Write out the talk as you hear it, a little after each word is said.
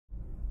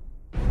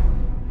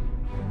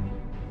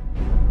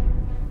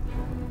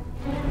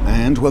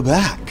And we're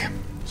back.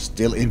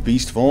 Still in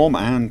beast form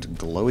and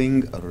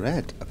glowing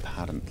red,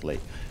 apparently.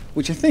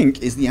 Which I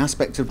think is the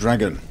aspect of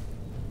dragon.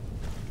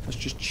 Let's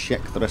just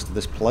check the rest of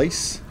this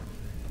place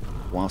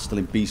while still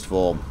in beast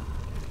form.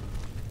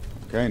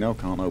 Okay, no,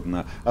 can't open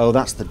that. Oh,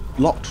 that's the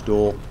locked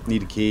door.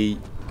 Need a key.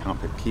 Can't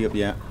pick the key up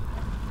yet.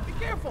 Be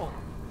careful!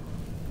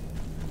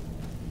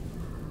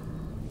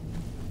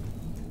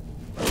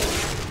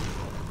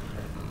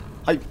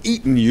 I've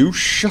eaten you.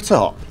 Shut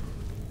up.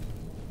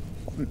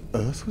 What on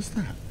earth was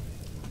that?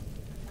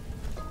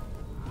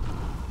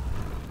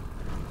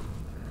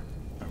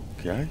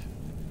 Okay.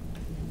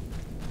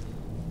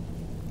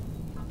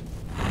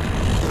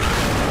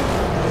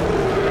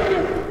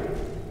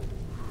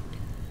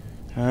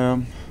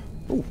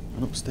 Oh,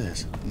 and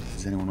upstairs. I don't know if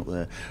there's anyone up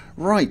there.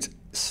 Right,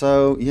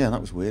 so, yeah, that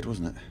was weird,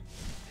 wasn't it?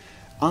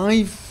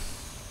 I've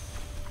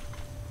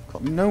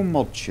got no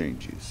mod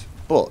changes,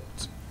 but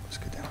let's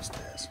go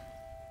downstairs.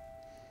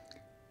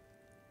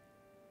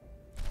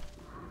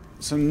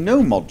 So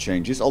no mod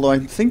changes, although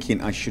I'm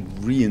thinking I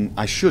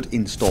should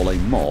install a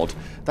mod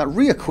that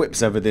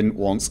re-equips everything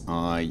once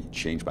I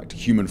change back to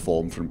human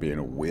form from being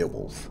a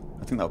werewolf.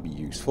 I think that would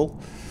be useful.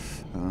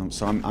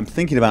 So I'm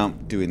thinking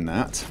about doing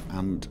that,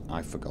 and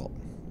I forgot.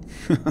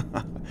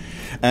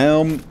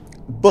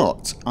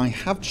 But I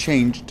have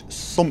changed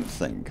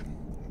something.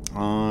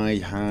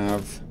 I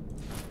have...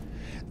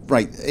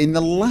 Right, in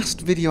the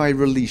last video I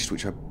released,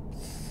 which I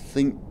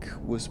think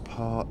was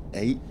part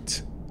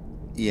 8...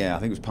 Yeah, I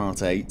think it was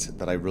part 8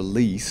 that I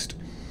released.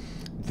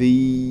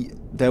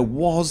 There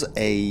was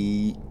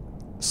a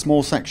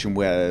small section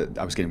where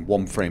I was getting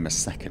 1 frame a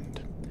second.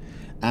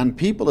 And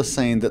people are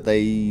saying that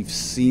they've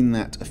seen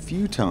that a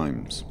few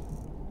times.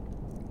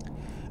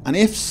 And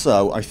if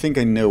so, I think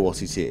I know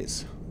what it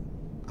is.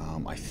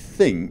 I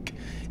think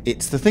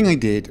it's the thing I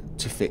did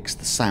to fix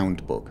the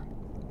sound bug.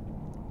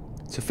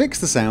 To fix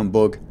the sound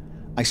bug,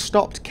 I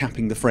stopped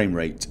capping the frame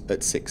rate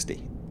at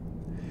 60.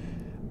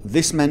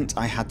 This meant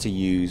I had to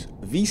use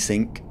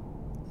VSync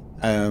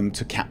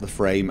to cap the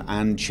frame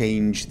and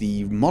change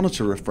the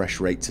monitor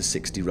refresh rate to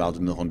 60 rather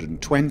than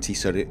 120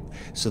 so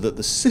that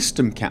the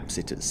system caps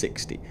it at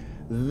 60.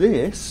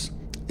 This,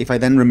 if I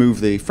then remove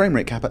the frame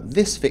rate capper,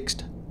 this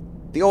fixed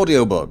the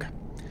audio bug.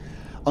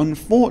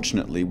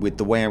 Unfortunately, with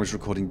the way I was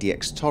recording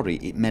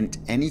DxTorry, it meant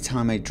any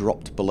time I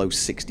dropped below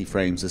 60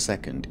 frames a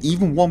second,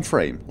 even 1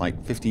 frame,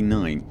 like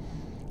 59,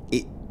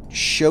 it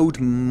showed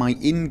my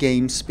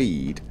in-game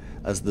speed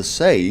as the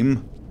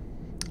same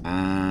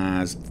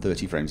as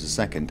 30 frames a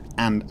second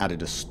and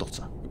added a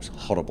stutter. It was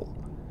horrible.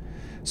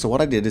 So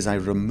what I did is I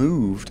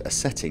removed a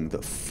setting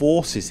that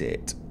forces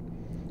it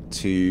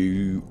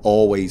to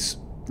always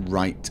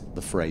write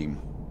the frame.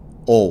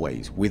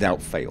 Always,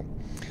 without fail.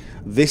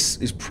 This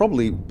is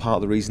probably part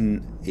of the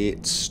reason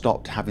it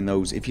stopped having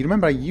those. If you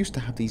remember, I used to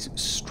have these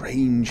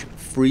strange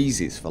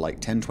freezes for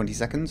like 10-20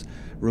 seconds.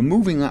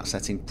 Removing that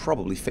setting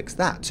probably fixed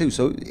that too.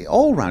 So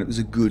all around it was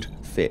a good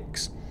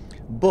fix.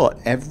 But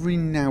every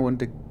now and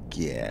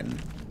again,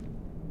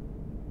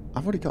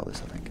 I've already got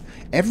this, I think.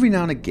 Every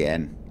now and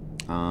again,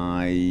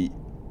 I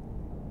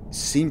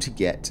seem to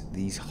get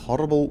these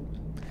horrible,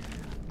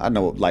 I don't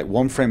know, like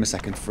 1 frame a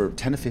second for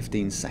 10 or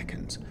 15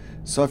 seconds.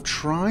 So I've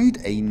tried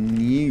a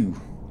new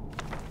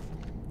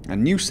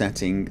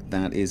setting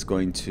that is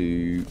going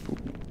to... Ooh,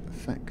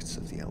 effects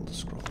of the Elder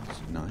Scrolls.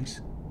 Nice.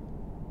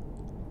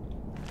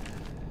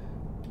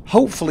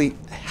 Hopefully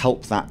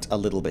help that a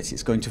little bit.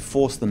 It's going to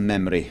force the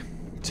memory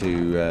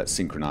to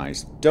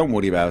synchronize. Don't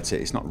worry about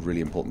it. It's not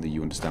really important that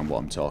you understand what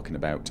I'm talking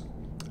about.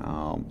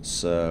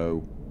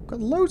 So, got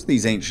loads of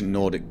these ancient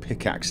Nordic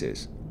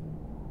pickaxes.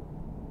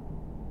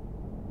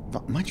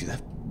 But mind you,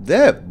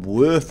 they're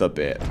worth a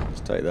bit.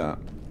 Let's take that.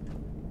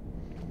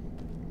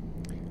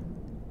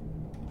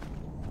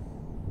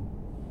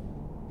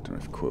 Don't know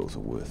if quills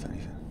are worth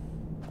anything.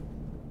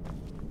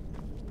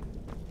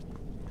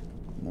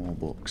 More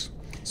books.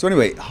 So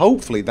anyway,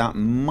 hopefully that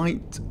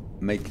might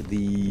make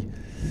the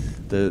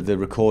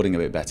recording a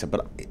bit better,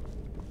 but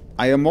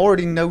I am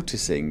already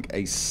noticing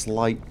a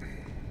slight...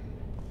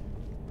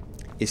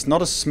 It's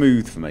not as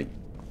smooth for me,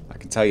 I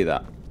can tell you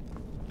that.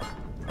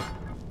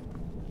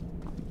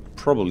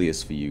 Probably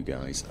is for you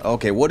guys.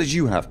 Okay, what did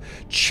you have?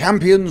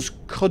 Champion's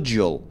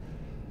Cudgel.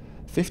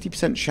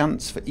 50%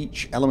 chance for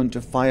each element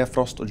of fire,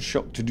 frost and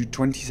shock to do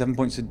 27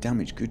 points of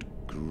damage. Good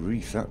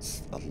grief,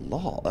 that's a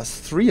lot. That's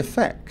 3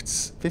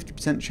 effects.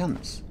 50%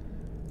 chance.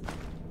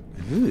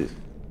 Ugh.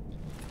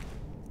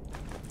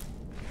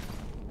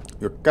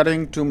 You're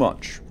cutting too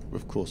much.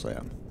 Of course I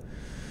am.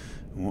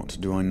 What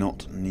do I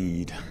not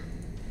need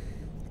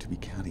to be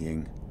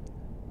carrying?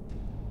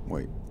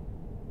 Wait.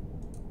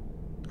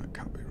 That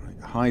can't be right.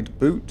 Hide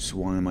boots.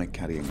 Why am I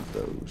carrying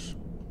those?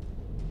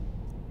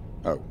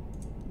 Oh.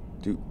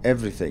 Do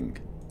everything.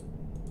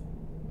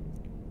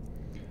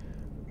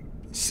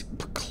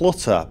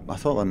 Clutter. I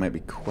thought they might be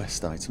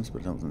quest items,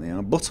 but I don't think they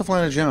are. Butterfly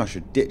in a jar.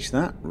 Should ditch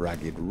that.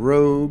 Ragged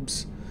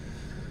robes.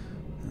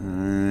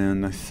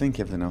 And I think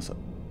everything else...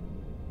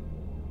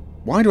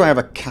 Why do I have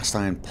a cast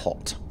iron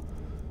pot?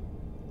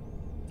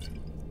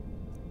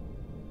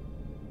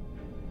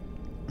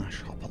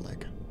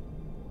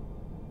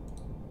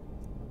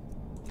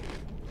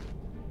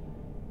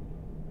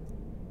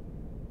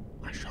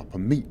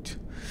 meat.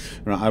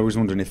 Right, I was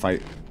wondering if I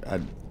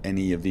had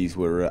any of these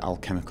were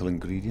alchemical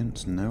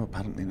ingredients. No,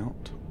 apparently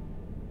not.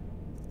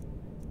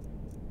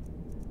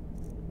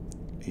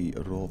 A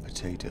raw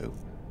potato.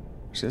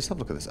 Actually, let's have a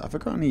look at this. Have I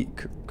got any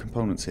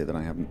components here that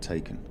I haven't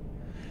taken?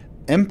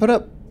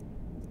 Emperor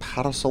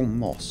Parasol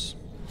Moss.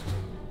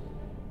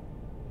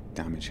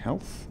 Damage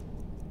health.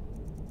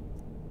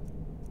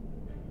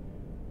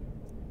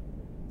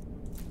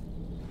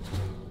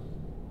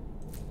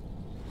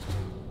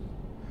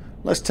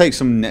 Let's take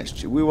some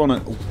next. We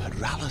want to... Oh,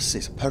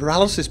 paralysis.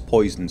 Paralysis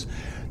poisons.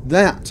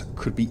 That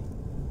could be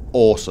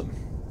awesome.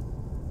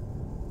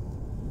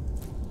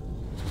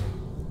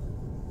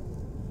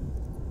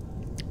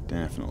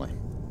 Definitely.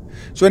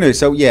 So anyway,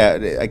 so yeah,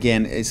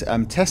 again,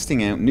 I'm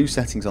testing out new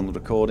settings on the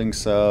recording,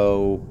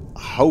 so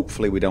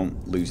hopefully we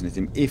don't lose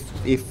anything. If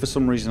for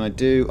some reason I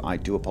do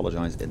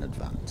apologise in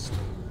advance.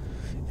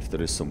 If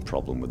there is some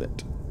problem with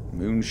it.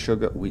 Moon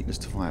sugar, weakness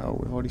to fire. Oh,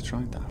 we've already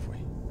tried that, have we?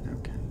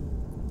 Okay.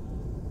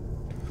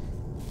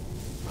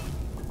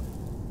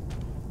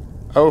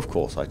 Oh, of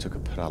course, I took a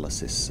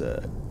paralysis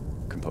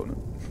component,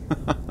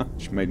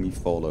 which made me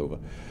fall over.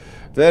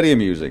 Very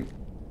amusing.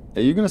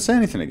 Are you going to say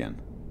anything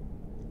again?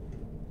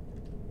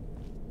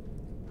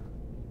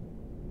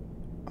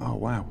 Oh,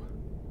 wow.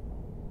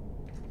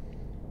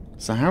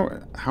 So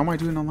how am I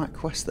doing on that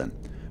quest then?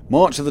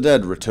 March of the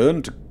Dead,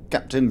 return to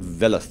Captain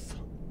Veleth.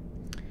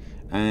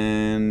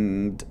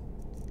 And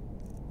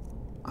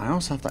I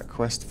also have that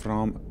quest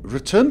from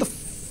Return the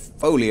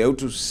Folio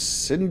to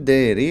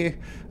Sinderi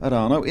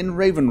Arano in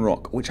Raven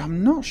Rock, which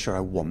I'm not sure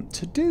I want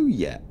to do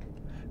yet.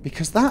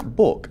 Because that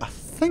book, I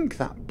think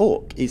that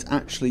book is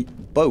actually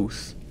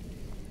both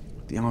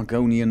the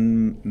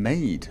Argonian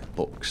Maid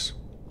books.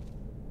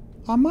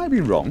 I might be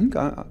wrong.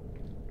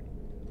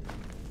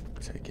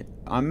 Take it.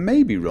 I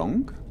may be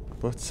wrong,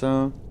 but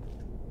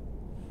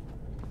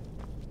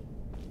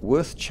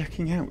worth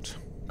checking out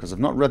because I've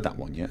not read that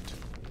one yet.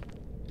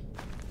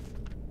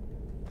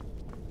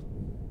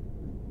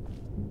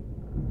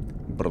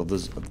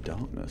 Brothers of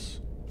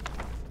Darkness.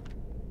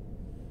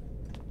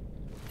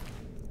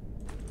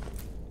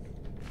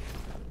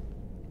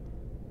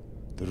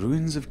 The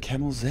ruins of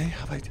Kemelzeh.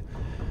 Have I?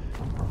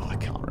 Oh, I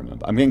can't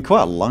remember. I'm getting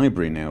quite a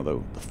library now,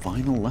 though. The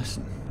final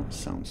lesson. That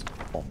sounds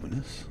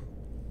ominous.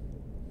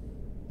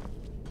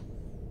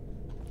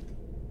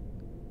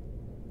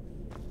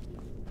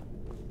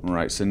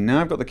 Right, so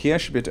now I've got the key. I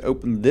should be able to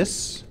open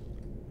this.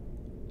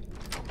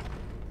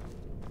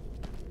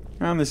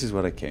 And this is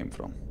where I came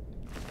from.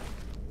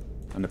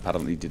 And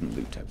apparently didn't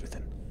loot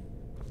everything.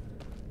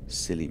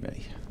 Silly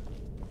me.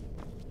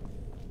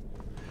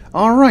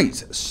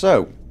 Alright,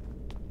 so...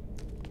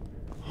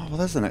 Oh, well,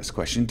 there's the next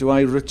question. Do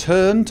I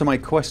return to my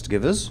quest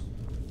givers,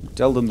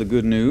 tell them the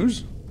good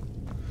news,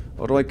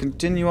 or do I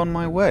continue on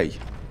my way?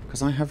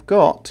 Because I have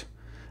got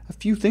a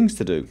few things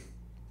to do.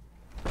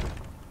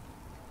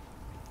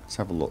 Let's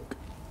have a look.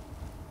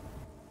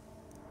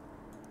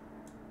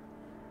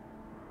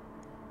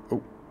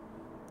 Oh.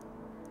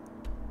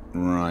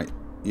 Right.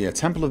 Yeah,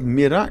 Temple of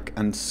Mirak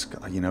and...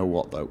 You know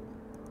what, though?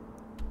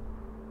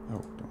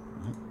 Oh,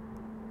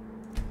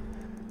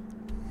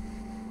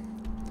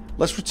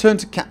 let's return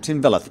to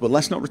Captain Veleth, but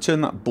let's not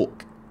return that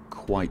book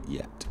quite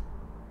yet.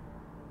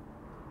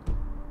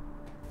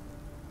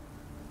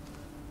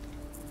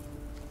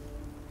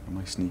 Am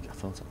I sneaky? I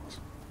thought I was.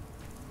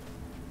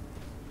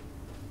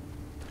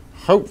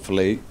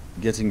 Hopefully,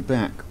 getting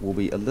back will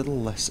be a little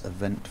less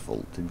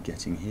eventful than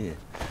getting here.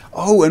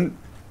 Oh, and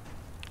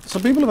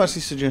some people have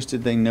actually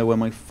suggested they know where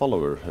my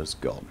follower has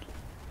gone.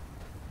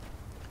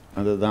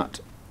 And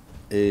that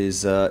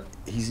is,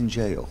 he's in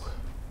jail.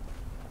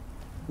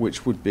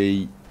 Which would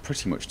be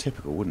pretty much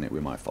typical, wouldn't it,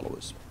 with my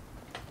followers?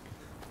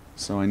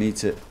 So I need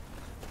to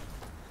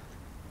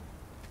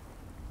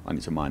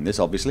mine this,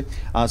 obviously.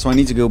 So I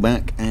need to go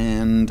back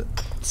and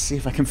see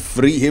if I can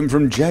free him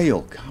from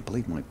jail. Can't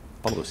believe my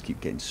followers keep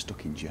getting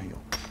stuck in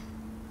jail.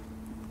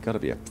 Gotta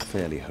be a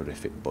fairly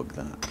horrific bug,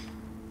 that.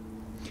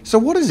 So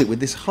what is it with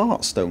this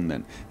Heartstone,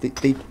 then?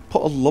 They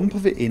put a lump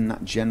of it in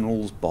that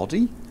general's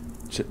body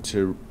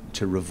to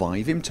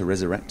revive him, to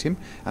resurrect him,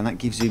 and that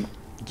gives you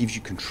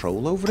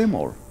control over him,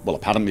 or... Well,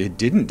 apparently it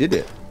didn't, did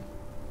it?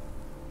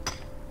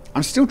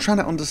 I'm still trying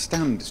to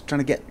understand, trying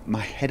to get my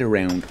head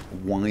around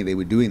why they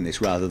were doing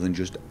this rather than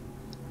just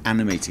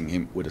animating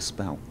him with a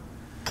spell.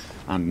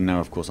 And now,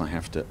 of course, I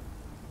have to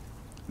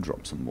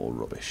drop some more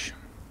rubbish.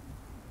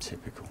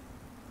 Typical.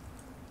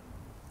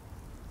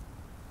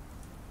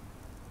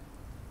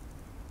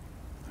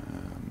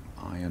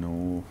 Iron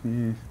ore.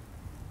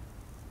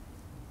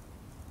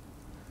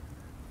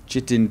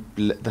 Chitin...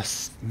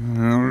 That's...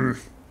 I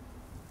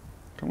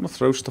don't want to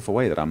throw stuff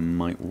away that I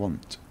might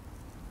want.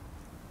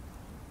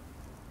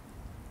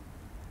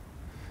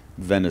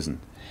 Venison.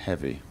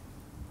 Heavy.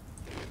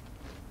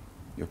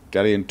 You're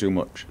carrying too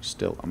much.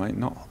 Still, am I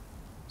not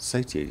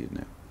satiated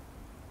now?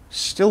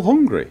 Still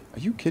hungry? Are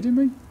you kidding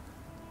me?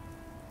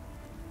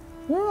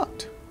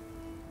 What?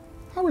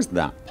 How is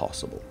that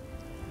possible?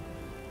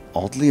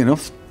 Oddly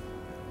enough,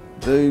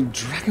 the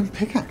dragon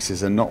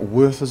pickaxes are not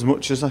worth as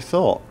much as I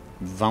thought.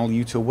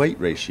 value to weight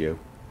ratio.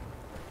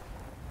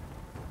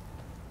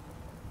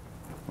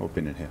 Oh, I've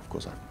been in here, of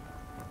course I have.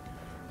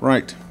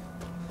 Right.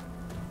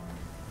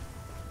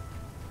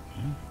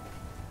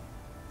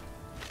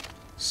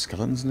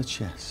 Skeletons in a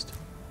chest.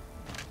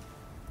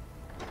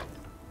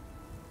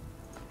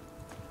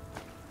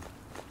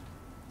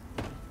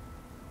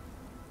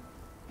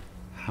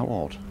 How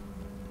odd.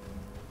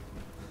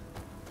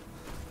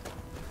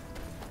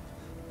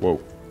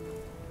 Whoa.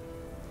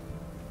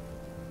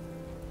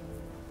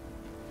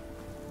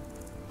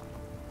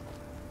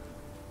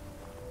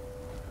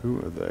 Who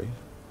are they?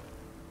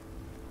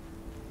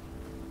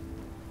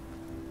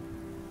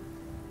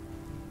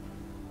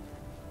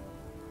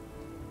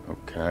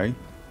 Okay.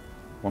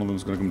 One of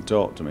them's going to come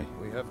talk to me.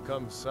 We have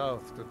come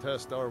south to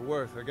test our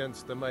worth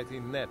against the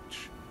mighty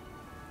Netch.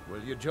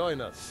 Will you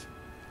join us?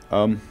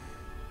 The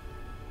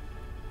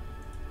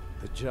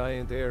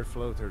giant air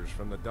floaters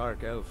from the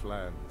dark elf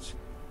lands.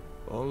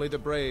 Only the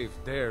brave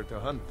dare to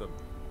hunt them.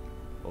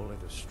 Only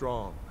the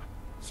strong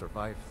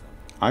survive them.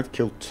 I've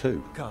killed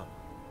 2. Come,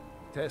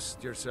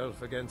 test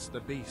yourself against the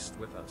beast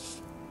with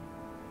us.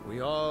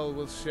 We all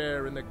will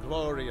share in the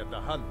glory of the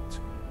hunt.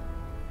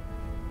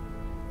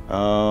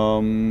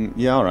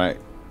 Yeah, alright.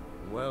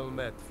 Well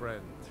met,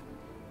 friend.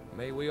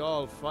 May we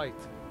all fight.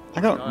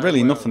 I got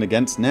really nothing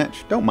against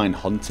Netch. Don't mind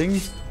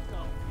hunting.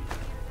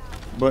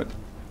 But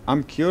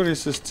I'm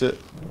curious as to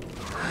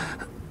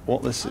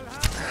what this is.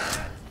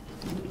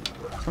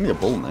 It's only a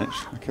bull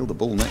Netch. I killed a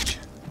bull Netch.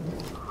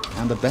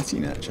 And a Betty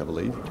Netch, I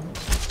believe.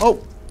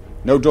 Oh!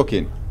 No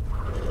ducking.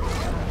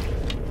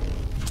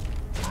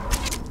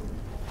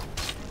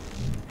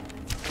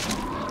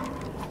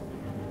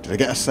 Did I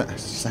get a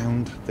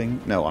sound thing?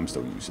 No, I'm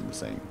still using the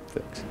same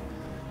fix.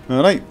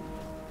 Alright.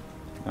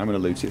 I'm going to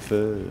loot it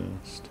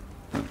first.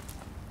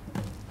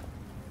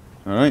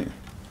 Alright.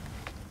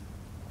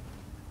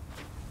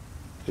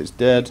 It's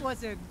dead. It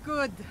was a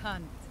good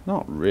hunt.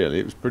 Not really,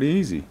 it was pretty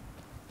easy.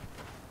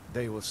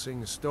 They will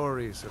sing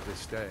stories of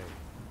this day.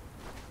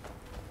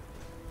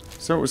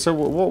 So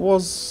what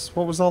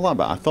was all that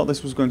about? I thought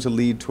this was going to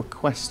lead to a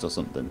quest or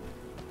something.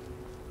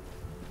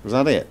 Was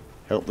that it?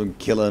 Help them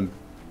kill him.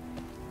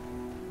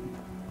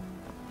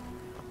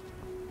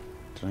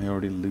 Did I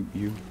already loot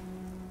you?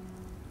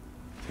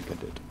 I think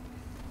I did.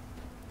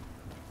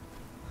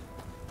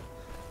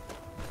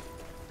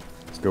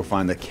 Let's go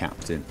find the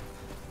captain.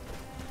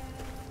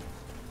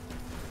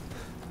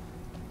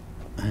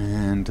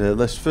 And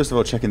let's first of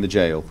all check in the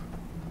jail.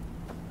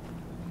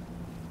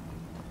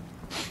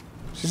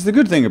 This is the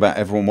good thing about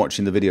everyone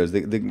watching the videos.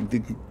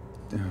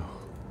 Oh.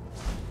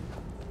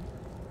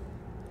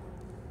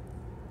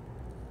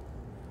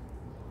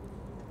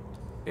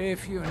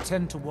 If you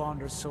intend to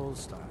wander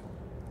Soulstar,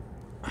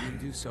 you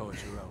do so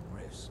at your own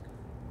risk.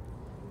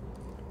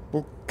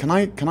 Well, can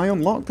I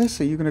unlock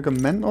this? Are you going to go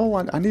mental?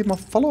 I need my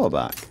follower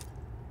back.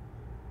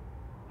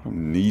 I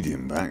don't need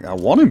him back. I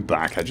want him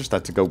back. I just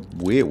had to go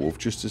werewolf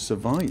just to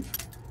survive.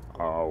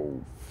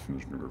 Oh.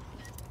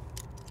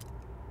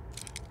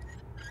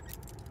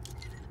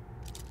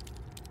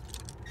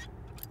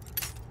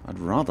 I'd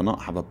rather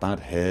not have a bad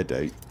hair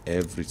day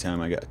every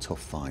time I get a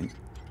tough fight.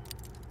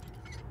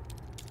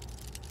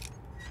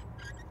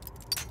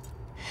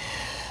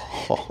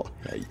 Oh,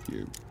 I hate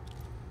you.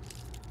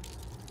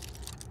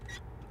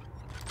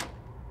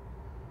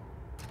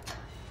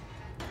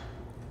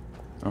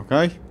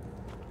 Okay.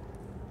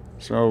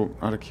 So,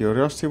 out of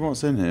curiosity,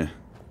 what's in here?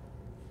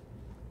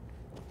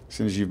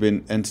 Since you've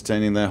been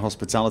entertaining their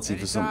hospitality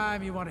for some...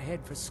 Anytime you want to head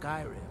for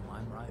Skyrim,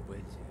 I'm right with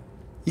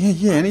you.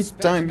 Yeah,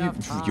 anytime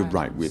you're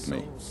right with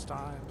me.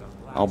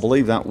 I'll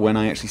believe that when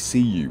I actually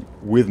see you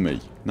with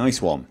me.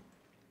 Nice one.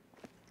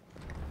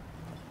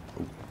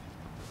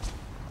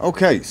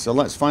 Okay, so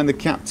let's find the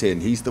captain.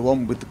 He's the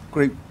one with the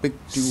great big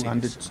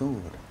two-handed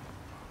sword.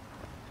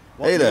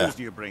 Hey there. What news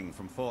do you bring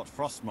from Fort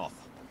Frostmoth?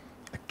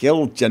 I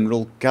killed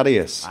General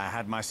Carius. I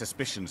had my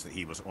suspicions that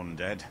he was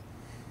undead.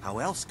 How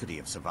else could he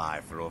have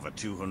survived for over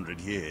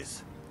 200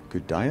 years?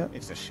 Good diet.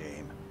 It's a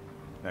shame.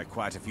 There are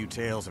quite a few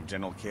tales of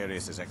General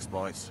Carius'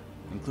 exploits,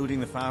 including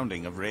the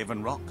founding of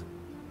Raven Rock.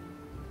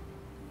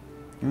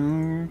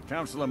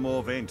 Councillor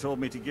Morvain told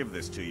me to give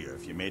this to you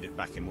if you made it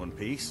back in one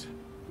piece.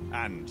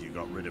 And you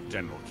got rid of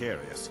General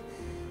Carius.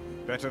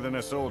 Better than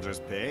a soldier's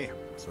pay,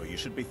 so you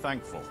should be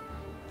thankful.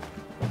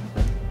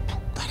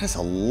 That is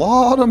a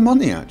lot of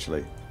money,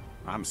 actually.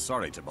 I'm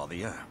sorry to bother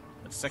you,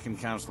 but Second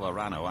Councillor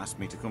Rano asked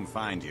me to come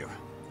find you.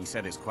 He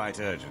said it's quite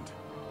urgent.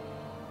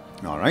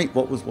 Alright,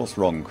 what's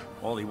wrong?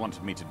 All he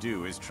wanted me to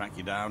do is track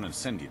you down and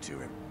send you to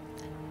him.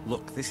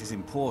 Look, this is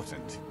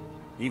important.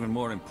 Even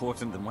more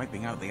important than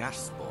wiping out the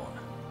Ashspawn.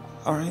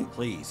 Alright.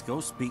 Please, go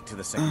speak to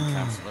the Second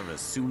Councillor as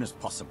soon as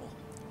possible.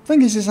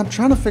 Thing is I'm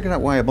trying to figure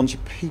out why a bunch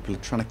of people are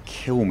trying to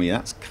kill me.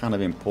 That's kind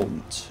of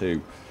important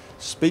too.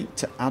 Speak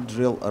to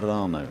Adriel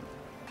Arano.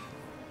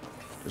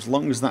 As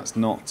long as that's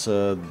not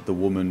the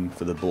woman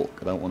for the book,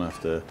 I don't want to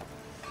have to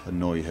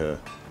annoy her.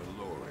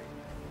 Lord,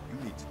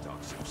 you need to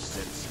talk some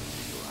sense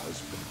into your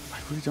husband. I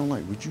really don't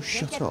like. Would you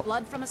shut up?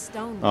 Blood from a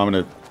stone. I'm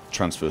going to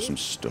transfer some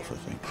stuff, I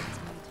think.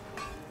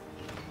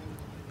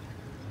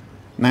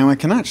 Now I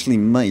can actually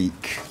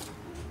make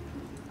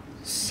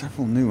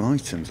several new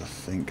items, I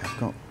think. I've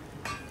got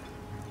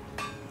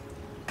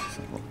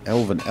several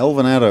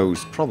elven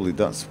arrows. Probably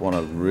that's what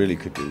I really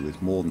could do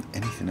with more than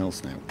anything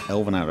else now.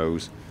 Elven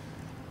arrows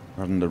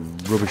rather than the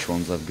rubbish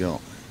ones I've got.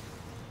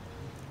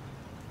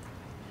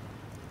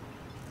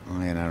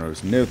 Iron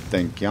arrows. No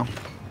thank you.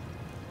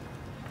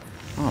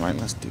 Alright,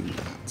 let's do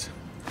that.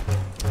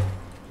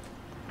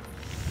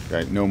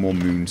 Okay, no more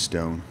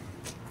moonstone.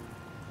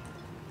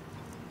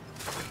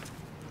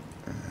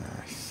 I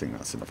think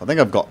that's enough. I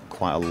think I've got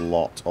quite a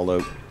lot,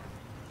 although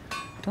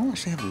I don't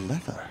actually have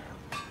leather.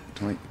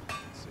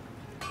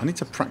 I need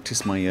to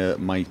practice my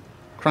my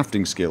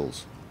crafting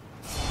skills.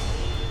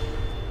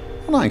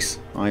 Oh, nice.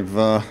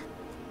 I've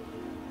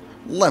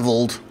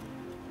leveled.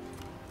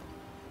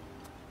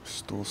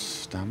 Restore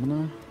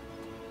stamina.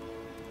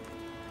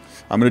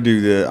 I'm not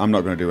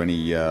going to do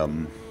any what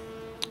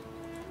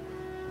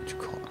do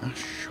you call it?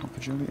 Ash,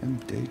 Opportunity,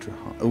 and Daedra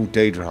Heart. Oh,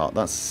 Daedra Heart.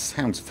 That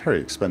sounds very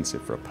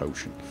expensive for a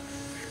potion.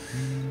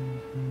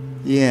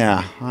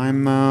 Yeah,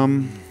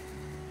 I'm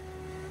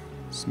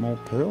small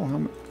pearl. How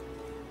much?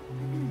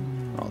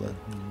 Oh, they're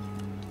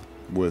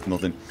worth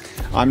nothing.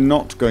 I'm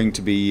not going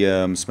to be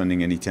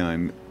spending any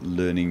time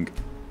learning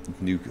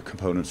new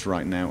components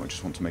right now. I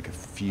just want to make a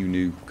few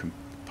new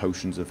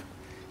potions of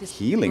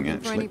healing.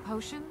 Actually, for any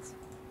potions?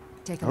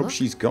 Take a I hope look.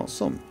 she's got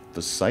some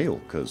for sale,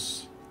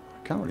 because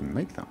I can't really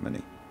make that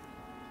many.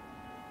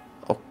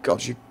 Oh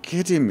god, you're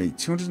kidding me.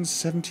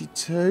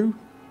 272?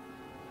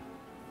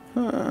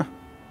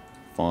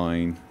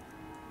 Fine.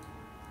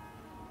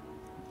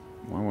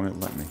 Why won't it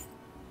let me?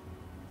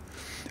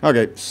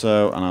 Okay,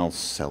 so, and I'll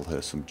sell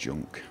her some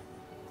junk.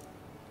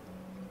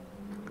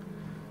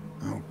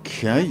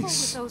 Okay. Careful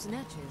with those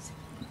niches.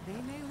 They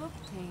may look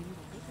tame,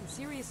 but they can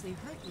seriously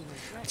hurt you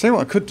with I'll tell you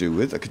what I could do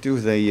with. I could do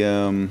with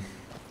a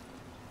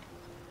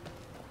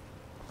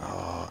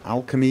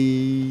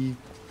alchemy.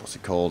 What's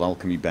it called?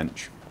 Alchemy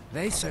bench.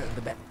 They serve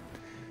the best.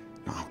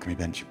 Not alchemy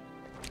bench.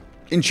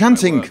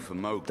 Enchanting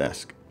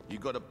desk. You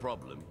got a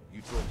problem?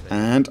 You talk to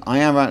And I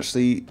have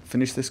actually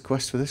finished this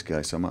quest for this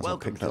guy, so I might as well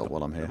pick that up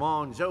while I'm here. The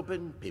mine's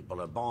open,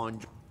 people are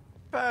buying.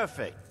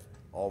 Perfect.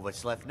 All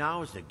that's left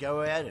now is to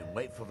go ahead and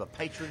wait for the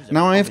patrons.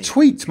 Now I have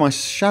tweaked my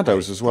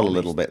shadows as well a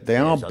little bit. They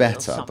are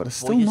better, but it's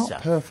still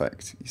not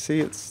perfect. You see,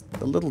 it's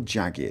a little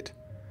jagged.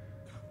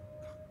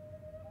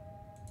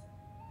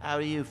 How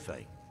do you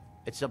think?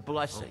 It's a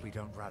blessing. Hope we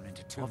don't run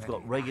into too I've many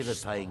got regular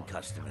rash paying spawners.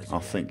 customers. I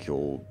think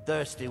you're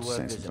Thirsty saying workers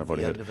something at I've the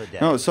already end heard. of the day.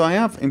 No, so I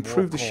have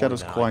improved the More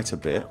shadows corn quite a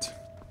now. bit,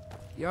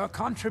 Your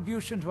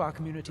contribution to our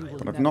community will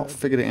but I've never not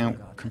figured it be out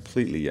forgotten.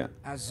 completely yet.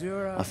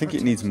 Azura I think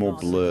it needs more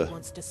Master blur.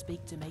 wants to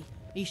speak to me.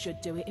 He should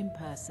do it in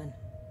person.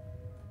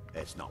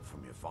 It's not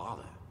from your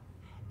father.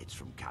 It's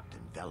from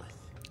Captain Velith.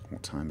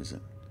 What time is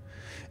it?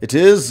 It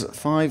is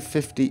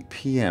 5:50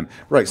 p.m.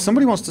 Right,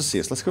 somebody wants to see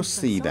us. Let's go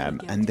see them,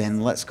 and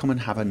then let's come and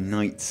have a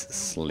night's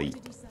sleep.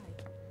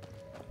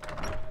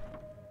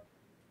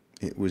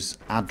 It was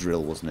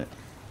Adril, wasn't it?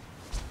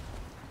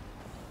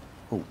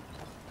 Oh.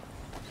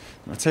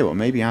 I'll tell you what,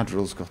 maybe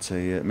Adril's got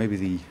a... maybe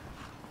the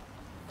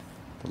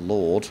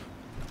Lord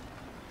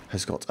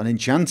has got an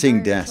enchanting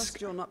I desk.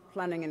 trust you're not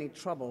planning any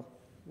trouble.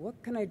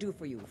 What can I do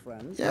for you,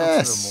 friends?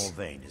 Yes!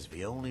 Councillor Morvain is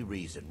the only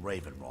reason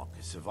Ravenrock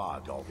has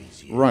survived all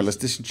these years. Right, let's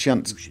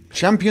disenchant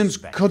Champion's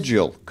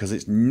Cudgel, because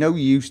it's no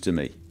use to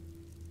me.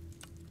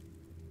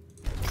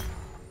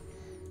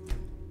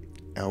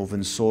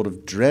 Elven Sword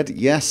of Dread,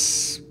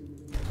 yes.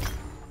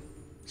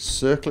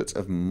 Circlet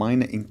of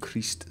Minor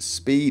Increased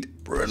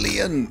Speed,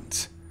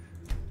 brilliant.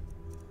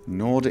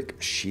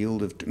 Nordic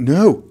Shield of...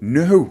 No,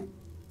 no.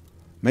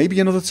 Maybe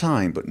another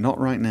time, but not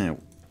right now.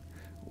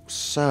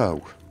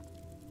 So...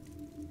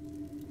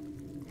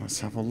 let's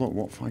have a look.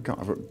 What have I got?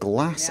 I've got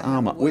glass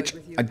armor, which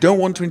I don't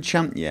want to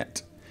enchant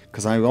yet,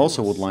 because I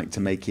also would like to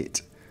make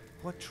it,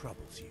 What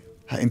troubles you?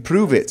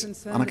 improve it,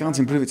 and I can't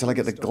improve it till I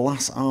get the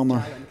glass armor.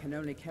 Skyrim can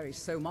only carry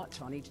so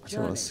much on each So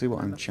journey. let's see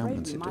what I'm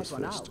enchantments afraid it we does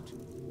might run first. out.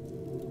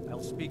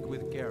 I'll speak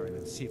with Garen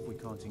and see if we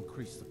can't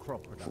increase the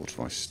crop production.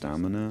 Fortify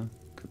stamina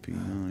could be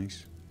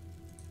nice.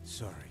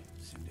 Sorry,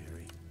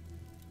 Sinderi.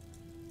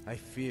 I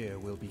fear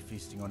we'll be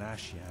feasting on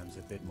ash yams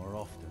a bit more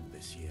often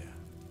this year.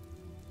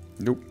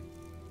 Nope.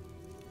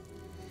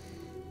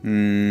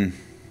 I'm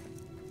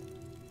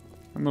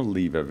gonna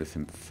leave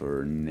everything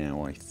for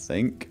now, I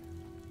think.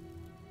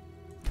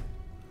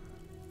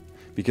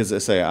 Because,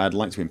 as I say, I'd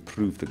like to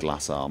improve the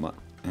glass armor.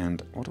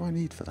 And what do I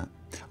need for that?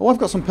 Oh, I've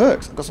got some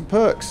perks. I've got some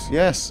perks.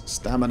 Yes,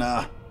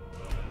 stamina.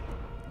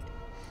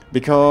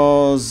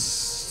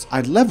 Because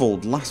I'd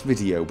leveled last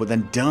video, but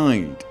then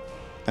died.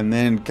 And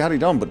then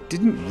carried on, but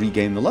didn't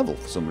regain the level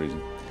for some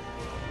reason.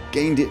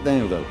 Gained it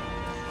now, though.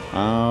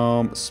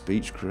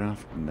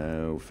 Speechcraft,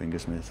 no.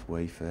 Fingersmith,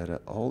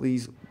 Wayfarer. All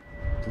these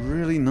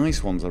really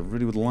nice ones I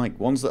really would like.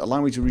 Ones that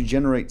allow me to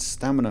regenerate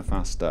stamina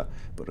faster,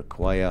 but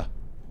require,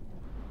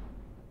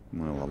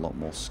 well, a lot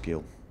more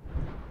skill.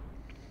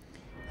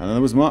 And then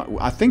there was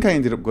I think I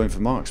ended up going for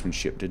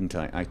marksmanship, didn't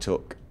I? I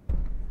took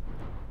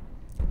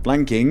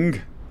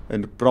flanking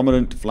and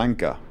prominent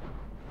flanker.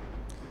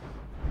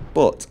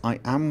 But I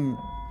am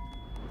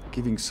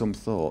giving some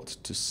thought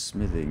to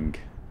smithing.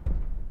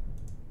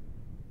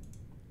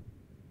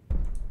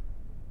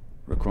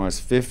 Requires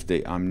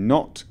 50. I'm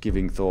not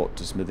giving thought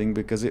to smithing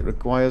because it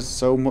requires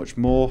so much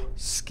more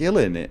skill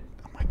in it.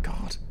 Oh my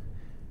god.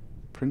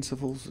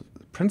 Principles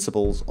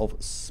of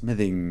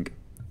smithing.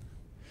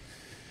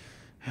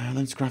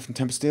 Lens craft and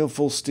temper steel.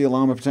 Full steel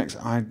armor protects.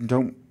 I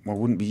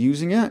wouldn't be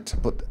using it,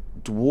 but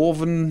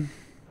dwarven,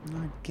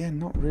 again,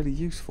 not really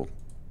useful.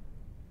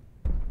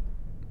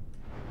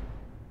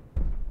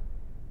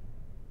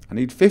 I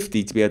need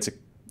 50 to be able to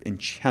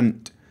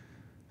enchant.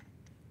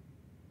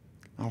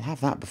 I'll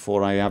have that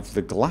before I have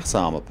the glass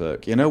armor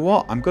perk. You know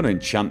what? I'm going to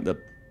enchant the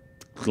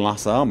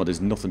glass armor.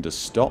 There's nothing to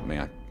stop me.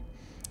 I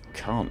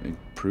can't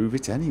improve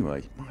it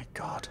anyway. My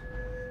god.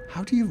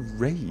 How do you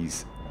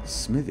raise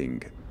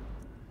smithing?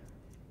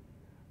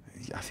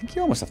 I think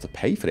you almost have to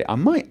pay for it. I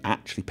might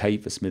actually pay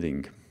for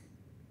smithing.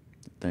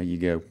 There you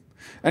go.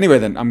 Anyway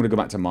then, I'm going to go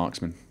back to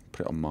marksman.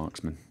 Put it on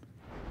marksman.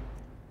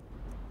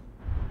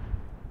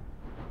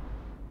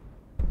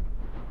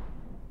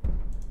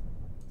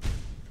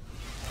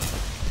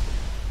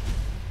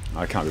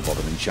 I can't be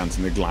bothered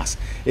enchanting the glass.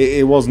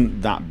 It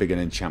wasn't that big an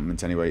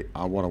enchantment anyway.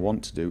 What I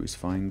want to do is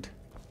find...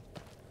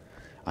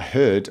 I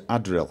heard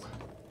Adril.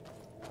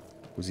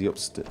 Was he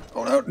upstairs?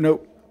 Oh no,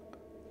 no.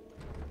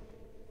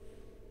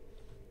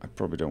 I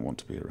probably don't want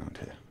to be around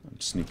here. I'm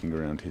sneaking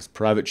around his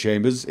private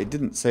chambers. It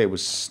didn't say it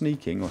was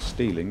sneaking or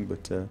stealing,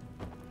 but...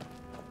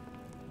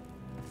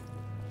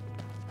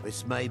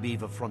 This may be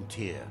the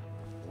frontier.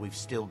 We've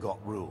still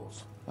got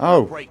rules.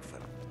 Oh. Break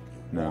them.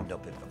 No. Wound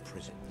up in the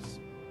prisons.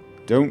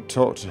 Don't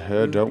talk to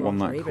her. You Don't want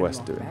brought that Raven quest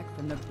Rock doing. back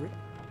from the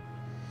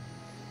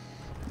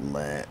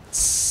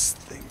Let's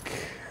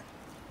think.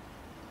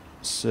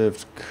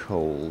 Served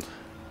cold.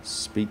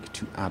 Speak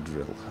to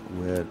Adril.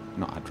 Where?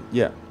 Not Adril.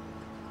 Yeah.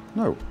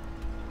 No.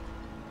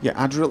 Yeah,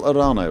 Adril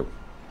Arano.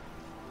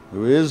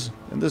 Who is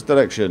in this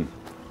direction.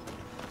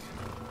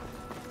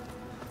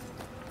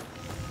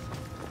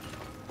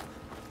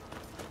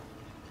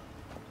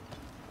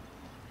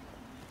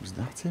 Was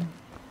that him?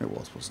 It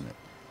was, wasn't it?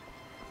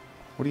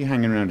 What are you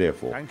hanging around here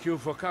for? Thank you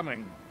for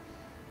coming.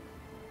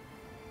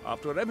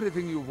 After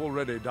everything you've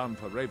already done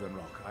for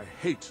Ravenrock, I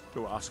hate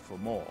to ask for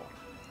more,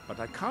 but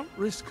I can't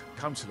risk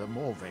Councillor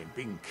Morvain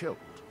being killed.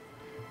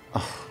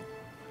 Oh,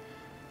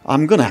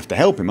 I'm going to have to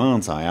help him,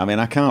 aren't I? I mean,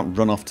 I can't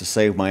run off to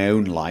save my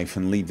own life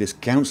and leave this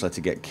councillor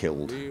to get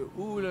killed. The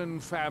Ulan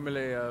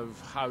family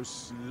of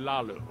House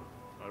Lalu,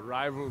 a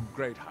rival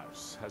great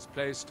house, has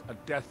placed a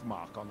death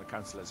mark on the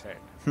councillor's head.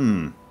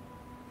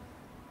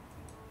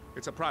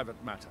 It's a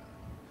private matter.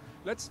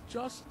 Let's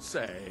just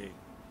say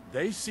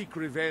they seek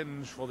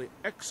revenge for the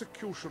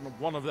execution of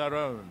one of their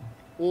own,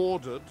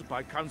 ordered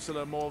by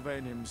Councillor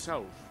Morvain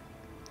himself.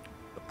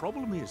 The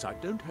problem is I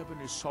don't have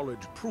any solid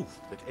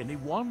proof that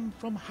anyone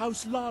from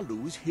House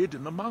Lalu is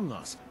hidden among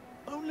us.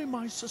 Only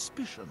my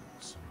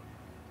suspicions.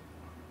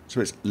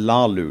 So it's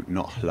Lalu,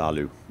 not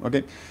Lalu.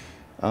 Okay.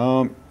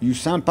 You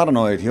sound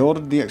paranoid. He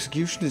ordered the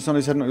execution. It's on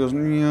his head, not yours.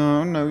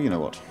 No, you know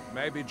what.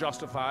 May be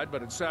justified,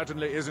 but it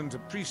certainly isn't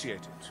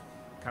appreciated.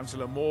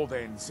 Councillor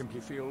Morvain simply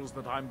feels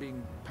that I'm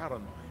being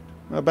paranoid.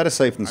 Well, better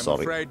safe than sorry.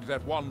 I'm afraid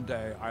that one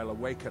day I'll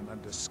awaken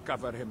and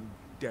discover him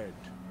dead.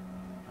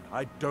 And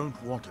I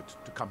don't want it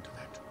to come to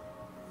that.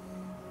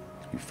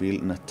 You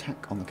feel an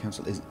attack on the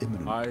council is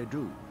imminent? I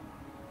do.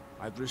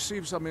 I've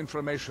received some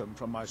information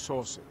from my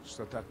sources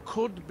that there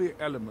could be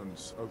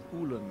elements of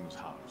Ulan's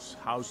house,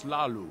 House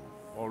Lalu,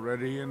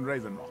 already in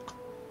Ravenrock.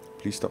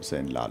 Please stop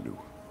saying Lalu.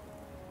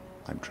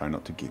 I'm trying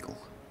not to giggle.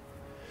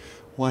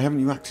 Why haven't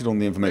you acted on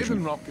the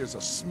information? Ravenrock is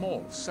a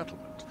small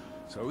settlement,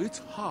 so it's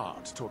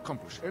hard to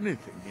accomplish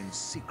anything in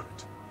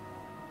secret.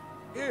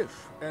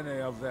 If any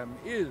of them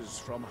is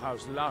from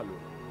House Lalu,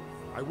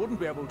 I wouldn't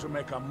be able to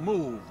make a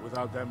move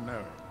without them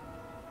knowing.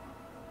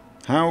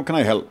 How can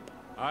I help?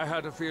 I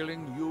had a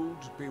feeling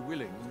you'd be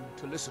willing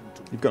to listen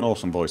to me. You've got an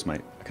awesome voice,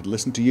 mate. I could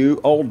listen to you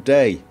all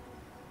day.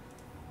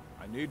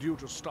 I need you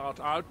to start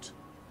out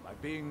by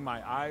being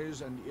my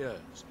eyes and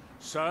ears.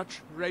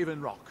 Search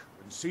Ravenrock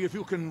and see if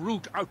you can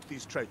root out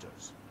these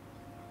traitors.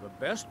 The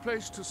best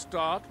place to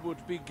start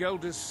would be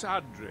Geldis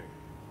Sadri,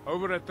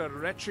 over at the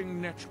Retching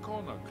Netch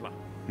Corner Club.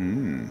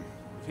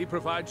 If he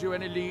provides you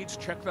any leads,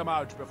 check them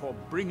out before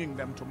bringing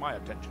them to my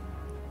attention.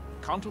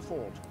 Can't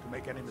afford to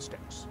make any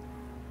mistakes.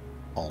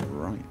 All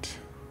right.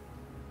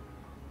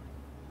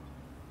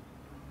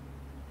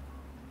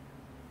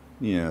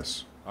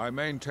 Yes. I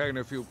maintain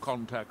a few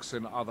contacts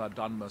in other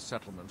Dunmer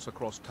settlements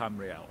across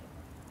Tamriel.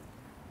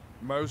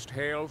 Most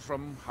hail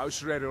from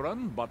House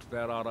Redoran, but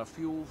there are a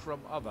few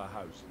from other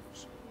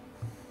houses.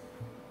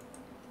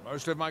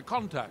 Most of my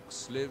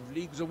contacts live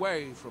leagues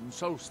away from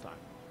Solstein.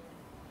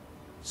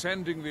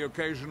 Sending the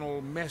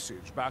occasional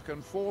message back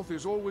and forth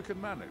is all we can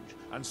manage,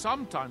 and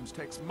sometimes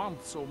takes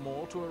months or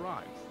more to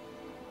arrive.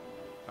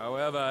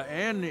 However,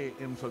 any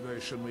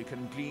information we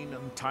can glean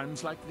in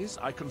times like this,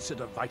 I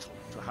consider vital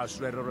to House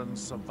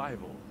Redoran's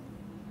survival.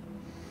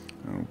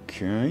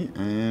 Okay,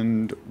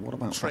 and what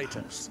about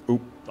traitors?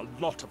 Oh, The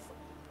lot of them.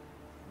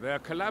 Their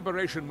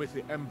collaboration with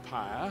the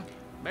Empire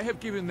may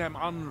have given them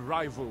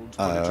unrivaled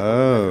political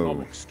and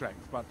economic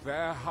strength, but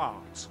their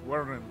hearts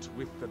weren't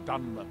with the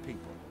Dunmer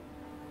people.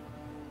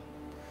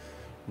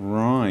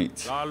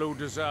 Right. Lalu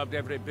deserved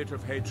every bit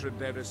of hatred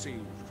they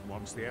received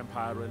once the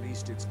Empire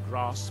released its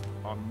grasp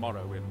on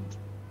Morrowind.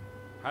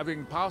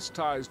 Having past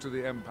ties to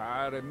the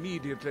Empire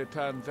immediately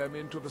turned them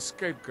into the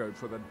scapegoat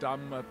for the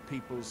Dunmer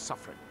people's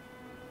suffering.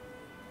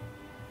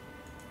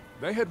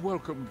 They had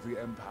welcomed the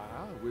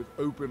Empire with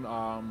open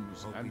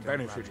arms and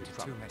benefited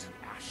from it.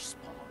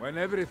 When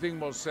everything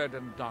was said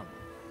and done,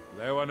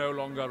 they were no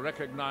longer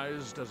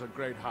recognized as a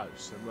great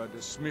house and were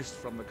dismissed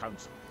from the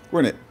council. Wait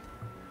a minute.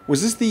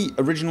 Was this the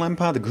original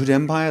Empire, the good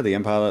Empire, the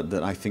Empire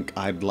that I think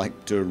I'd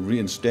like to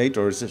reinstate,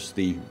 or is this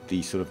the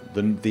sort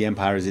of the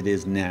Empire as it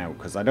is now?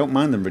 Because I don't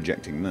mind them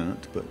rejecting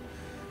that, but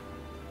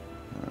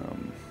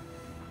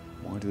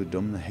why do the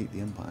Dunmer hate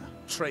the Empire?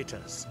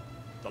 Traitors,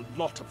 the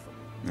lot of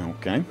them.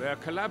 Okay. Their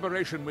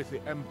collaboration with the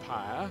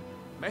Empire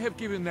may have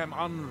given them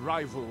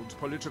unrivaled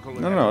political.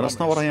 No, that's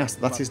not what I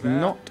asked. That is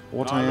not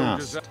what I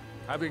asked.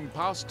 Having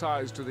past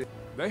ties to the,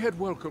 they had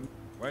welcomed.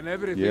 When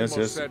everything yes,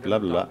 was said blah,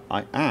 and blah, done, blah.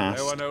 I asked,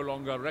 they were no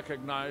longer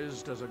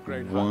recognized as a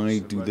great house. Why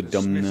do the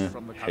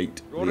Dunmer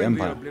hate the Empire? During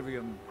the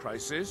Oblivion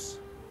Crisis,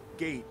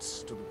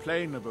 gates to the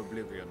Plane of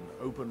Oblivion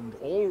opened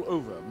all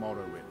over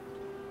Morrowind.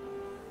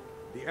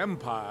 The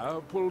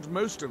Empire pulled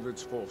most of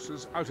its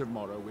forces out of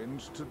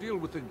Morrowind to deal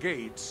with the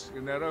gates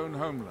in their own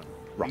homeland,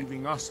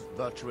 leaving us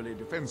virtually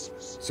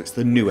defenseless. So it's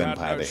the new We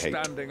Empire had no they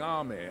hate. standing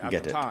army at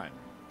Get the it. time,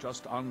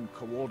 just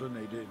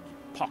uncoordinated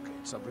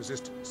pockets of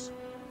resistance.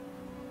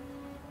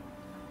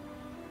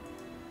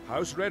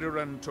 House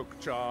Redoran took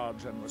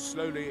charge and was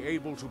slowly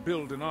able to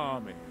build an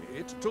army.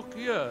 It took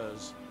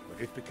years,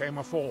 but it became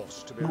a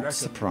force to be reckoned Not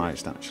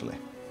surprised, actually.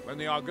 with. When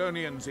the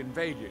Argonians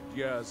invaded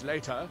years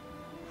later,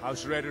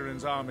 House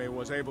Redoran's army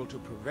was able to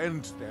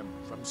prevent them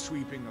from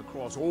sweeping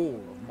across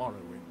all of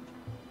Morrowind.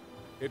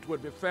 It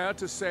would be fair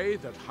to say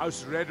that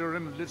House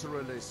Redoran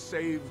literally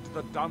saved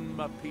the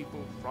Dunmer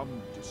people from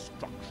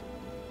destruction.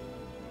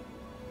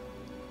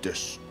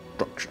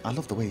 Destruction. I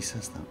love the way he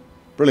says that.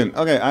 Brilliant.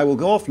 Okay, I will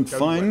go off and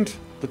find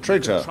the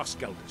traitor. Trust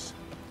Geldis.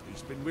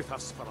 He's been with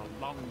us for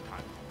a long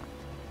time.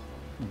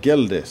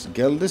 Geldis.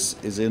 Geldis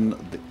is in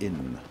the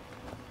inn.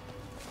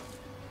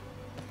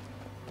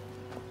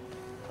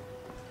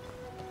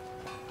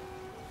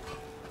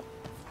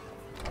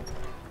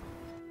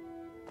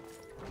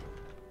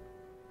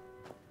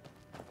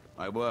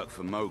 I work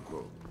for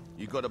Mogul.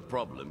 You got a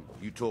problem,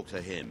 you talk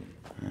to him.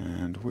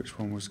 And which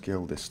one was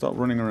Geldis? Stop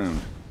running around.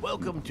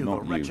 Welcome to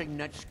Not the you. Retching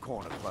Next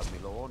Corner Club,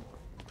 my lord.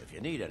 If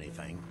you need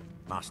anything,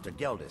 Master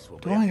Geldis will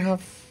Do be... I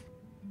have...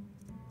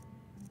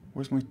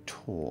 Where's my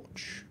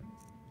torch?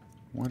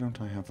 Why don't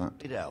I have that?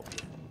 It'd help.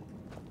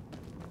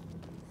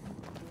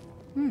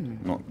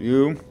 Not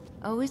you.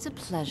 Always a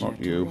pleasure Not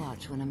you. to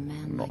watch when a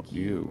man Not like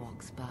you you.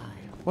 walks by.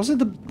 Was it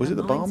the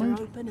barmaid?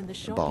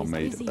 The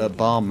barmaid.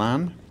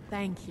 Barman?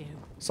 Thank you.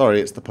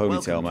 Sorry, it's the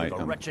ponytail, Welcome to mate.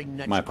 the Retching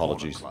Next My Corner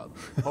apologies. Club,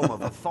 home of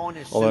the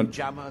finest Although, suit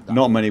jammer that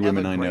not will many ever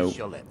women I know grace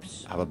your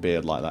lips. have a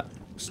beard like that.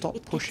 Stop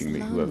It pushing gets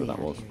me, whoever lonely that out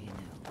was. here, you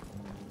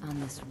know, on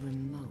this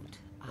remote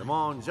The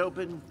mine's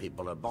open,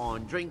 people are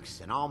buying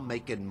drinks, and I'm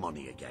making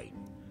money again.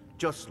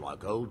 Just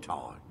like old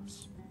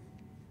times.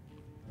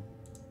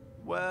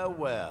 Well,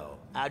 well,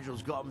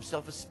 Adril's got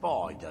himself a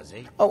spy, does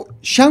he? Oh,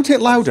 shout it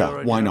louder.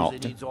 Sure Why knows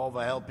not? He needs all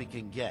the help he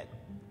can get.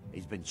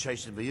 He's been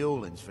chasing the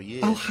Ulins for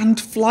years. I'll hand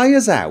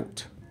flyers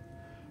out.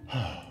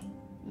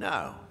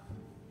 No.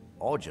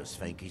 I just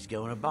think he's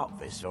going about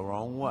this the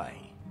wrong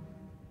way.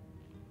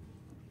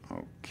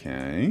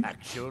 Okay.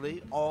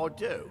 Actually, I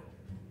do.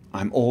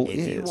 I'm all If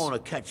ears. you want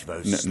to catch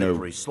those No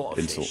slippery slaughter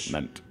insult fish,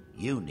 meant.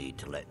 you need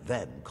to let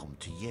them come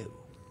to you.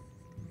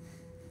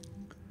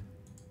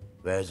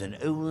 There's an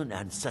Ulan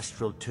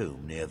ancestral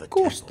tomb near the Of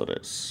course temple. there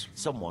is.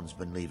 Someone's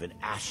been leaving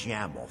ash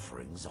yam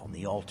offerings on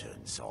the altar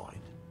inside.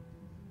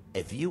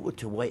 If you were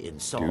to wait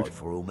inside Dude.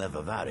 for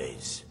whomever that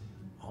is,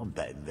 I'm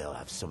betting they'll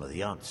have some of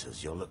the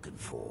answers you're looking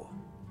for.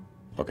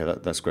 Okay,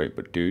 that's great,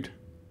 but dude,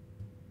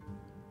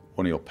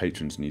 one of your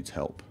patrons needs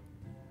help.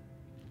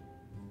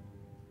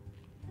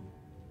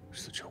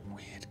 Such a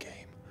weird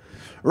game.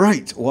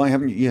 Right, why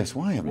haven't you? Yes,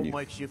 why haven't What you?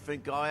 makes you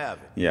think I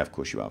haven't? Yeah, of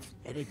course you have.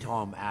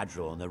 Anytime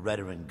Adril and the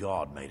Redoran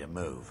Guard made a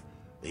move,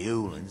 the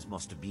Ulans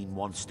must have been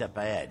one step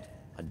ahead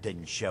and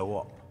didn't show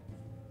up.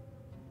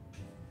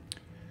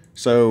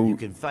 So, You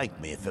can thank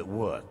me if it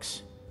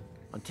works.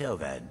 Until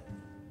then,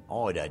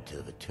 I'd head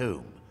to the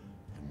tomb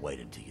and wait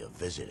until your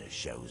visitor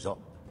shows up.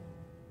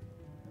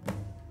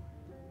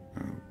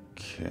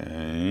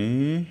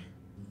 okay.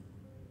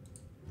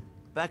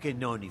 Back in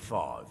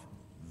 95,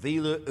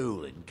 Vila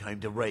Ulin came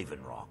to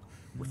Raven Rock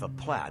with a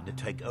plan to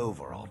take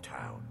over our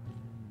town.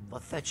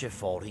 But Fetcher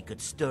thought he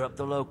could stir up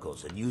the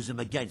locals and use them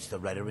against the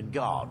Redoran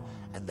Guard,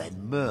 and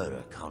then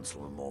murder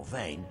Consular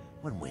Morvain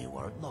when we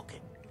weren't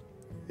looking.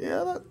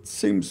 Yeah, that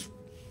seems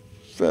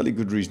fairly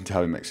good reason to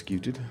have him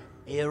executed.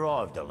 He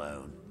arrived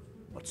alone,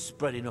 but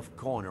spread enough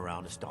coin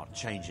around to start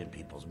changing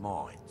people's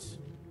minds.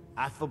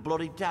 Half the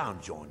bloody town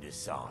joined his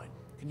side.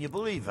 Can you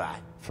believe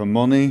that? For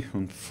money?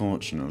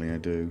 Unfortunately, I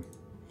do.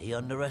 He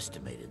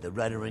underestimated the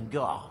Redarin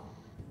Guard.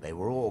 They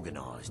were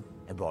organized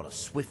and brought a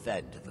swift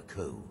end to the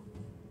coup.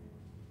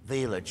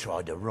 Vila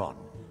tried to run,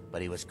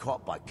 but he was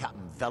caught by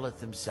Captain Veleth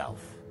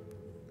himself.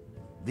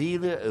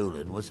 Vila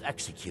Ulan was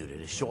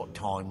executed a short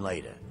time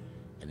later,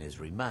 and his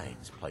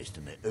remains placed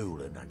in the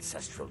Ulan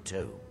ancestral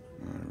tomb.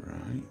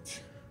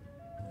 Alright.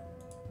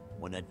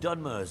 When a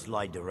Dunmer is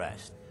laid to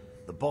rest,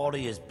 the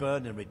body is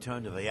burned and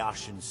returned to the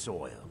ashen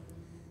soil.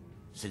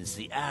 Since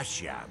the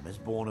ash yam is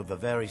born of the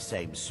very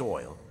same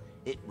soil,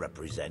 it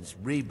represents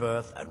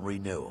rebirth and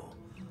renewal.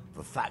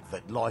 The fact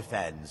that life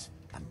ends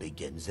and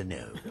begins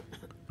anew.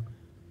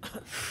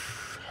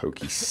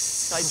 Hokey,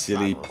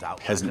 silly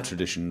peasant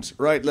traditions.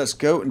 Right, let's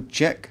go and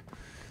check.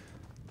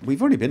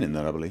 We've already been in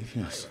there, I believe.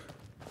 Yes.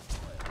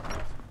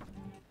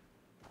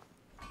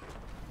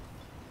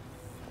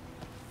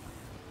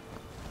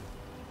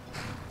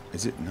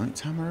 Is it night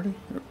time already?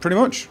 Pretty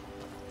much.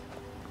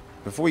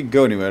 Before we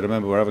go anywhere,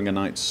 remember we're having a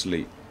night's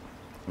sleep.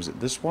 Was it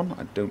this one?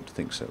 I don't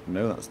think so.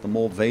 No, that's the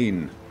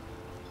Morvain.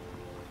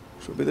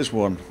 So it'll be this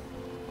one.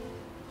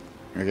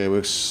 Okay,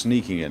 we're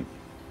sneaking in.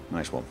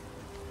 Nice one.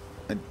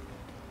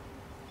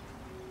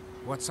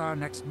 What's our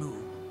next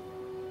move?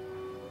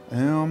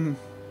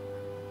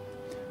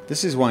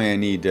 This is why I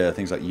need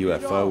things like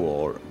UFO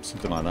or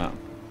something like that.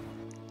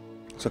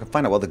 So I can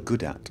find out what they're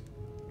good at.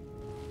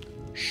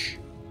 Shh.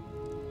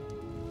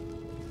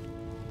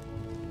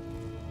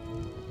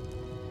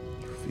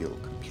 You feel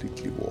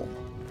completely warm.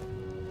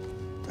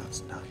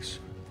 That's nice.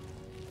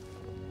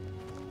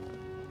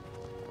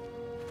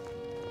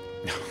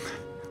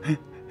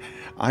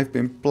 I've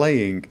been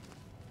playing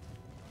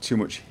too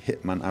much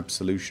Hitman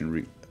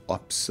Absolution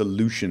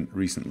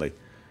recently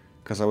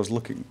because I was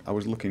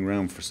looking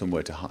around for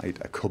somewhere to hide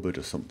a cupboard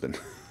or something.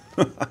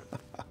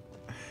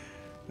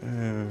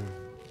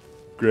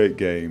 Great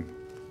game,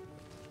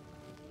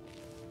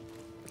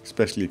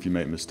 especially if you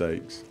make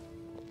mistakes.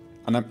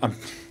 And I'm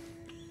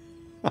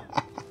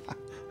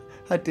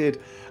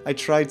I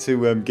tried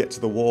to get to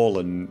the wall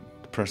and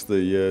press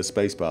the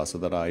spacebar so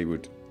that I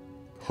would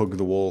hug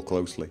the wall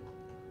closely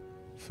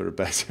for a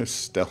better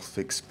stealth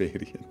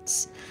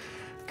experience.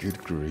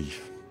 Good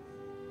grief.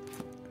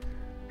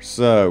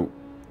 So,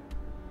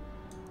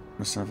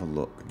 let's have a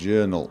look.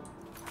 Journal.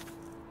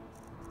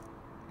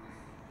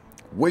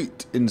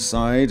 Wait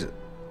inside.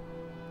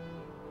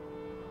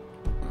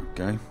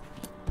 Okay.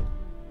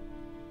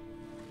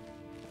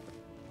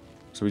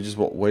 So we just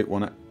wait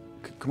one.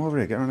 Come over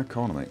here. Get around the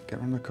corner, mate. Get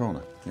around the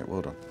corner. Yeah,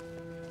 well done.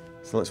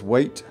 So let's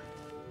wait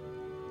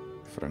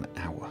for an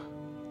hour.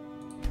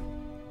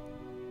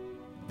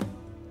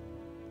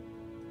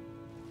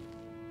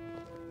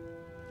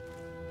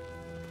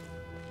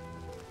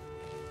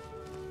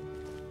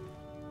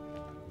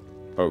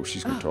 Oh,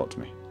 she's going to talk to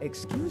me.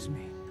 Excuse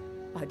me.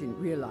 I didn't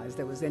realize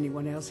there was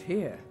anyone else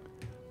here.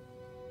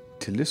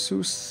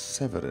 Tilissus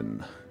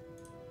Severin.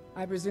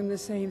 I presume the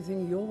same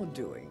thing you're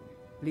doing,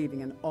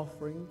 leaving an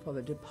offering for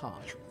the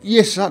departed.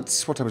 Yes,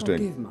 that's what I was doing.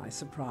 Forgive my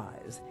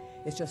surprise.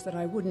 It's just that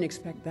I wouldn't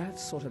expect that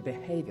sort of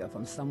behavior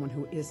from someone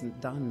who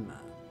isn't Dunmer.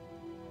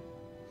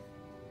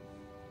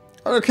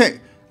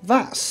 Okay,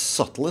 that's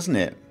subtle, isn't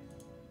it?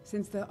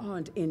 Since there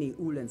aren't any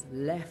Ulans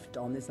left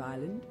on this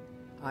island,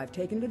 I've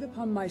taken it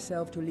upon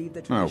myself to leave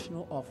the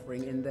traditional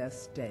offering in their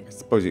stead. I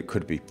suppose it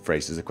could be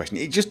phrased as a question.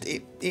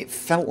 It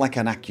felt like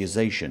an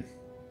accusation.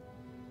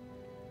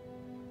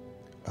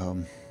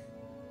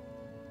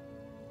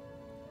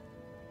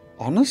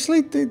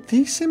 Honestly,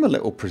 they seem a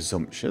little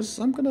presumptuous.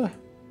 I'm gonna...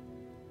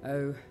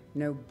 Oh,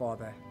 no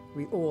bother.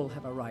 We all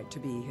have a right to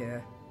be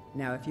here.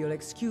 Now, if you'll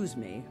excuse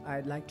me,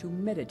 I'd like to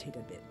meditate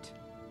a bit.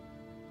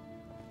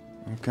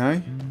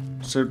 Okay.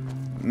 So,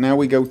 now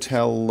we go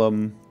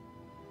tell,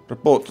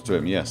 report to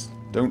him, yes.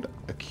 Don't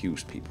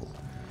accuse people.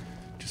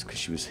 Just because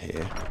she was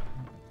here.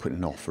 Put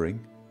an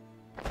offering.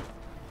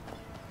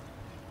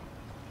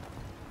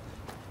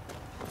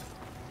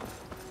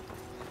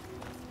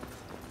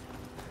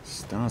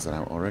 Stars are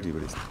out already,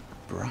 but it's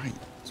bright.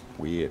 It's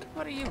weird.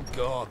 What are you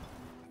gawking?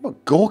 I'm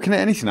not gawking at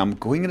anything. I'm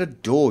going at a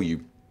door,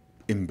 you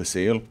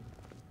imbecile.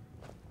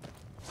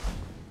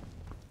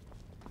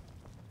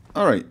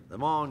 Alright. The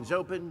mine's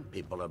open,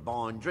 people are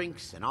buying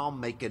drinks, and I'm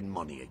making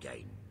money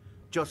again.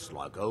 Just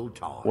like old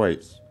times.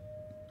 Wait.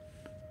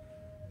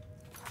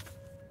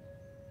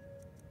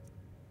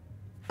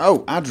 Oh,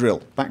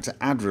 Adril. Back to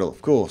Adril,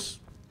 of course.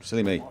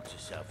 Silly me. Watch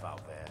yourself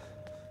out there.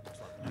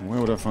 And where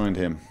would I find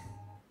him?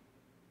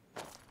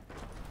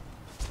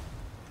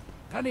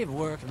 Plenty of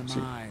work in the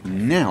mine.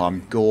 Now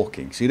I'm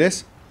gawking. See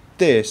this?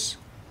 This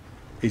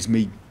is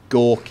me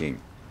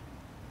gawking.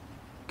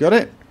 Got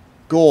it?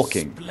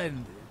 Gawking.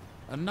 Splendid.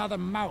 Another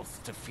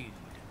mouth to feed.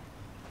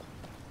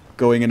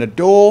 Going in a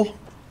door.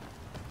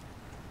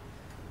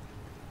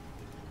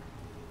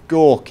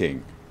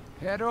 Gawking.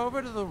 Head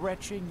over to the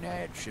retching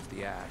edge if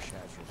the ash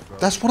has your throat.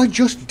 That's what I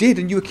just did,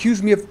 and you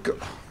accused me of...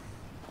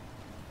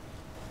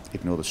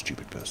 Ignore the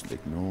stupid person.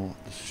 Ignore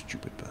the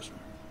stupid person.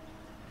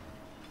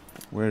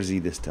 Where is he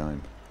this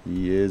time?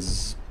 He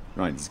is...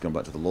 Right, he's gone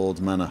back to the Lord's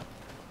Manor.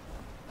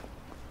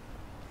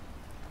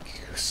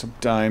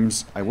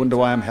 sometimes. I wonder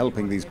why I'm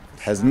helping these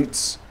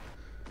peasants.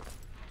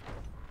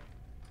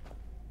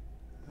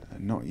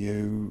 Not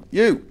you.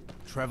 You!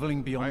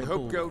 Traveling beyond I the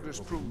hope border Gelders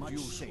will be proved much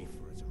useful. safer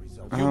as a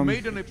result. Have you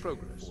made any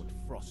progress? Lord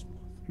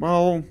Frostmourne.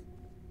 Well,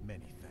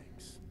 Many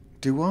thanks.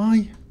 do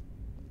I?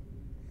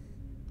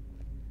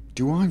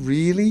 Do I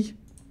really?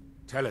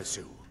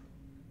 Telesu,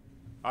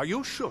 are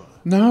you sure?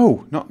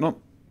 No,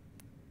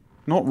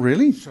 not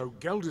really. So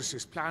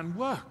Gelders' plan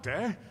worked,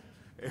 eh?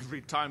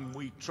 Every time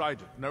we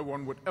tried it, no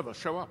one would ever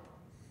show up.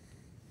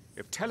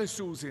 If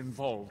Telesu's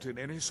involved in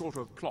any sort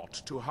of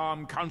plot to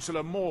harm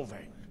Councillor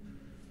Morvain,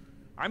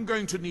 I'm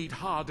going to need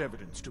hard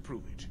evidence to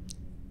prove it.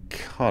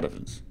 Hard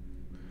evidence.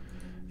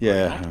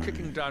 Yeah. I'm not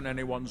kicking down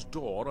anyone's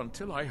door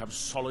until I have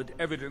solid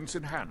evidence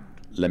in hand.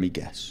 Let me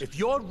guess. If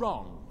you're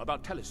wrong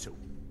about Telesu,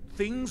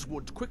 things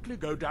would quickly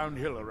go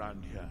downhill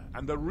around here,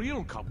 and the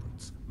real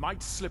culprits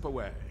might slip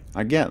away.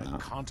 I get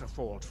that. Can't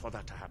afford for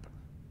that to happen.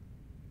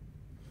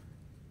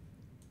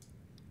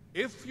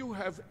 If you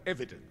have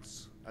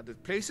evidence and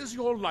it places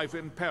your life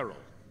in peril,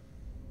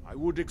 I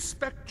would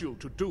expect you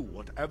to do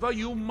whatever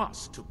you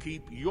must to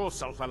keep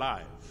yourself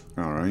alive.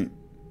 Alright.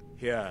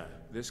 Here,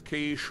 this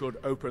key should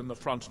open the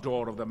front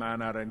door of the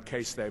manor in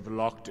case they've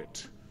locked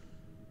it.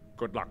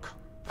 Good luck.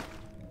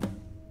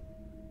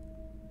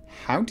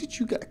 How did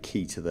you get a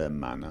key to their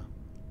manor?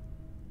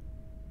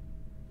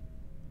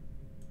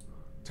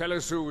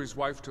 Telesu is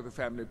wife to the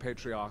family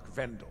patriarch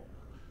Vendor.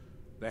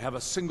 They have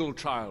a single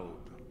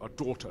child, a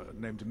daughter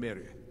named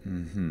Miri.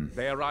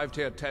 They arrived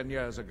here 10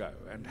 years ago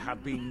and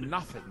have been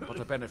nothing but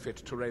a benefit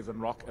to Raven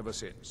Rock ever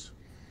since.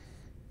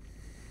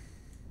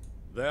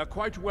 They're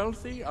quite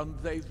wealthy, and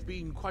they've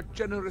been quite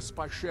generous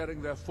by sharing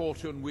their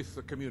fortune with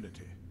the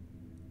community.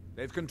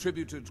 They've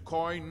contributed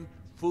coin,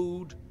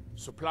 food,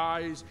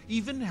 supplies,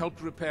 even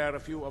helped repair a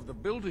few of the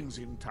buildings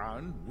in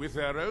town with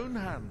their own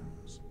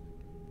hands.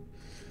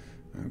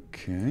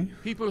 Okay.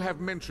 People have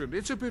mentioned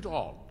it's a bit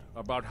odd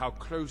about how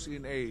close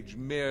in age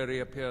Mary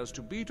appears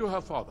to be to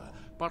her father,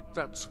 but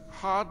that's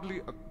hardly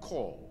a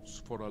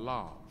cause for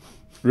alarm.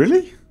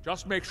 Really?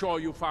 Just make sure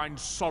you find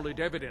solid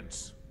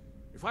evidence.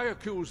 If I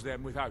accuse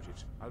them without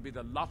it, I'll be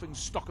the laughing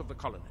stock of the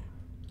colony.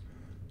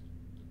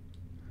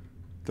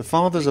 The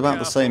father's about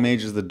the same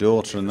age as the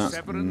daughter, and that's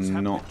Severance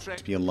have not betrayed-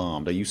 to be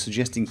alarmed. Are you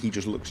suggesting he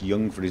just looks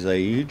young for his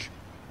age?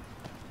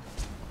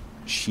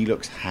 She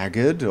looks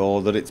haggard,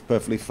 or that it's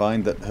perfectly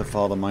fine that her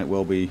father might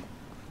well be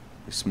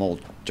a small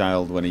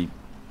child when he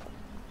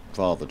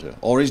fathered her,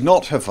 or is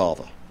not her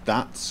father?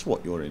 That's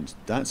what you're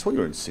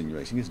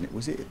insinuating, isn't it?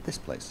 Was it at this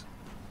place?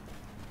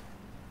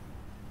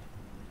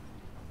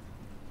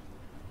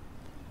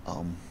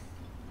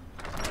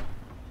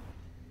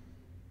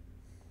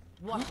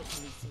 Watch it,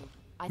 Khaleesi.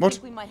 I What?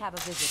 think we might have a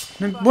visit.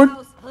 No, For what?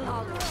 House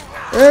Halal.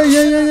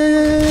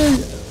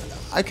 Hey!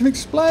 I can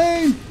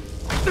explain!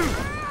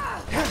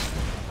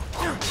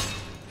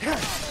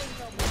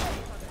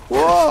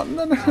 What?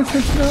 No.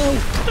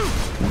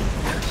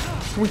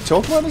 Can we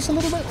talk about this a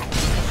little bit?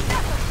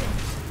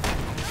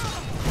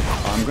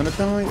 I'm gonna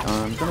die.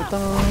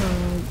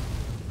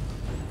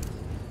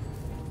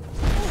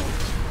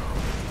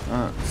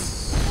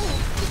 That's...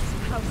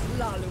 House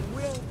Lala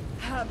will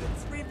have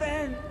its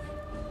revenge.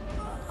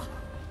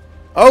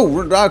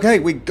 Oh, okay,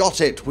 we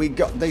got it.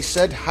 They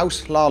said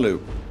House Lalu.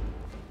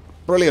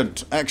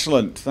 Brilliant.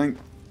 Excellent.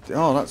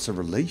 Oh, that's a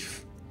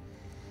relief.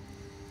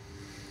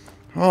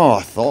 Oh,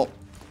 I thought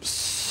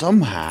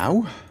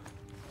somehow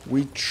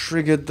we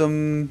triggered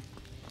them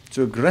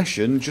to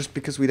aggression just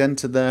because we'd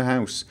entered their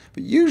house.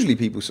 But usually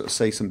people sort of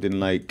say something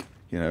like,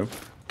 you know,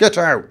 get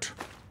out!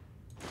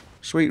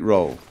 Sweet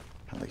roll.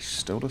 And they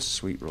stole a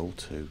sweet roll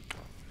too.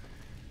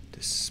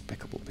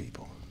 Despicable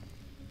people.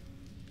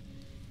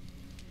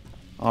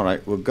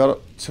 Alright, we've got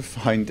to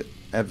find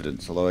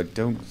evidence, although I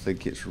don't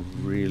think it's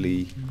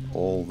really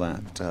all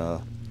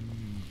that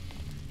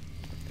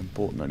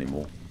important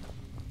anymore.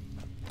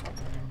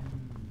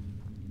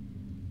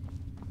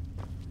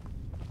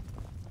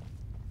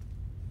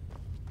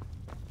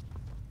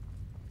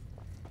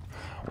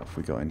 What have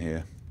we got in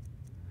here?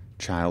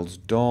 Child's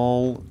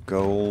doll,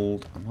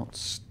 gold.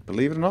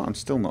 Believe it or not, I'm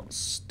still not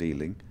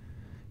stealing.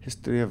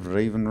 History of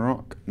Raven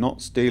Rock,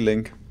 not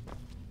stealing.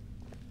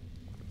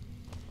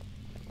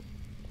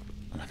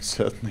 I'm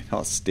certainly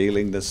not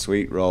stealing the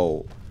sweet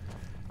roll.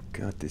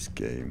 God, this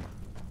game.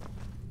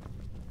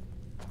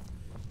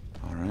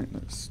 Alright,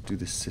 let's do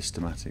this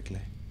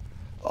systematically.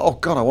 Oh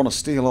god, I want to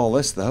steal all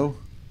this though.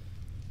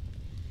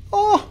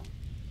 Oh!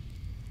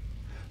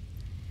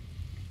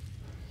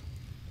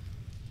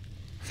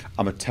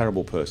 I'm a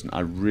terrible person.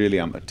 I really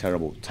am a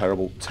terrible,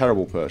 terrible,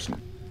 terrible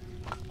person.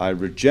 I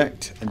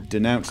reject and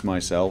denounce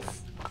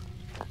myself.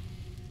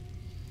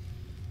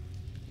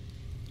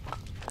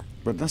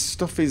 But that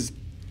stuff is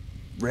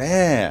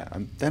rare,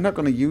 and they're not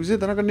going to use it.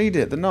 They're not going to need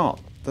it. They're not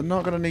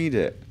going to need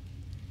it.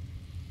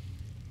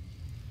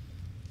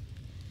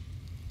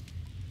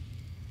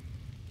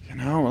 You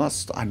know,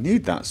 I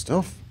need that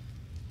stuff.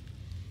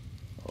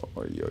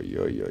 Oy, oy,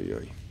 oy, oy,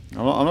 oy.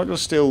 I'm not going to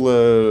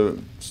steal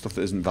stuff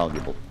that isn't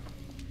valuable.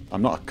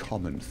 I'm not a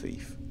common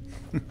thief.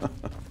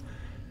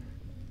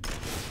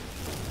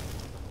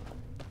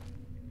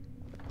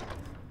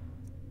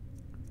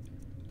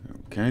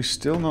 Okay,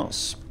 still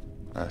not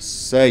a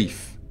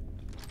safe,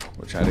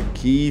 which I had a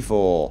key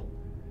for.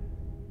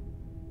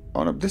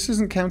 Oh no, this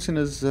isn't counting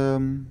as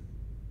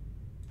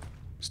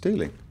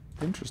stealing.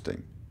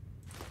 Interesting.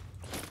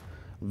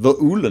 The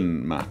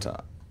Ulan matter.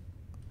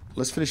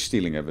 Let's finish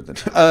stealing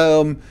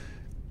everything.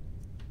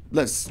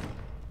 Let's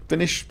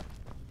finish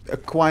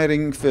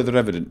acquiring further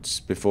evidence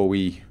before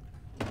we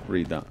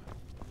read that.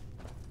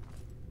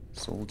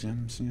 Soul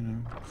gems, you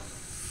know.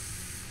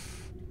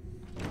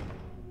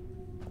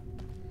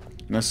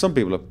 Now, some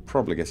people are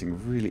probably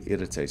getting really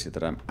irritated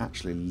that I'm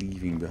actually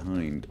leaving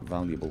behind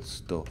valuable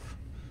stuff.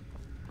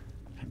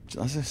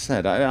 As I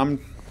said,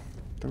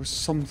 there were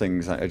some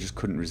things I just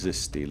couldn't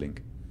resist stealing.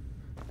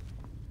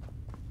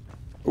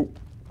 Oh.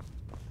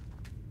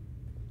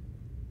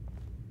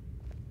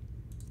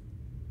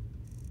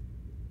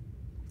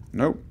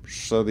 Nope.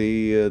 So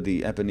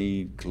the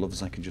ebony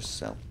gloves I can just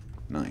sell.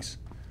 Nice.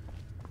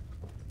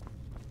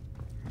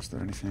 Is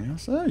there anything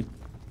else? Hey.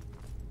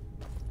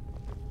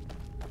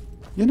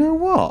 You know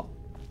what?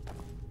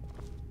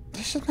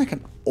 This should make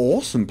an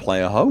awesome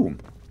player home.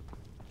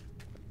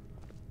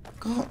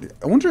 God,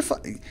 I wonder if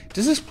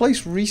does this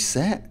place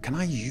reset? Can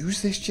I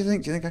use this? Do you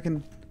think? Do you think I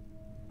can?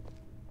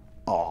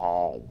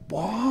 Oh,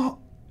 what?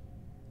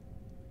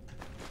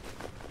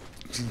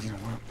 You know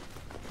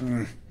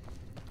what?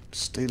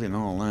 Stealing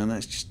all that.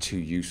 That's just too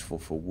useful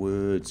for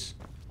words.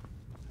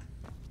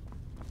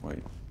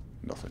 Wait,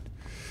 nothing.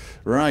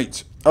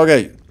 Right.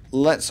 Okay.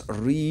 Let's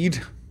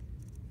read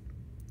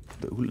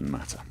the Ulan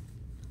matter.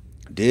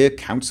 Dear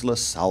Councillor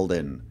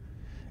Saldin,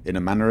 in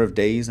a manner of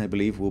days, I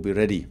believe we'll be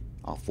ready.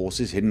 Our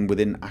forces hidden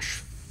within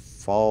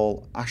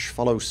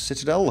Ashfollow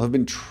Citadel have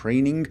been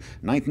training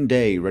night and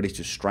day, ready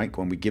to strike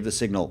when we give the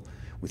signal.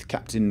 With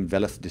Captain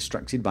Veleth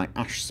distracted by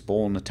ash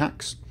spawn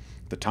attacks,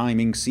 the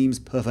timing seems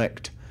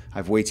perfect.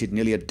 I've waited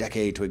nearly a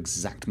decade to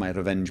exact my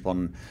revenge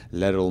upon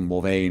Leril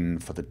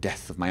Morvain for the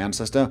death of my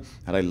ancestor,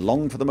 and I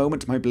long for the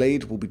moment my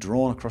blade will be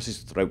drawn across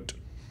his throat.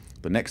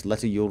 The next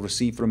letter you'll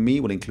receive from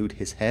me will include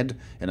his head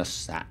in a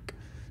sack.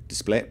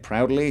 Display it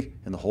proudly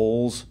in the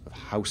halls of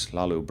House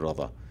Lalu,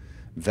 brother.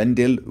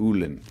 Vendil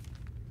Ulan.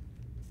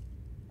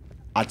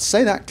 I'd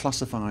say that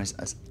classifies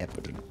as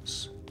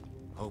evidence.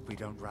 Hope we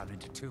don't run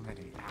into too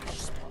many ash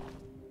spawn.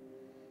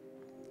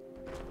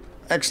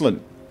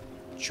 Excellent.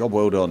 Job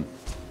well done.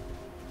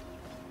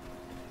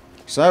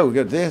 So, we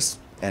got this.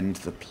 End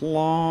the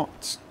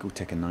plot. Go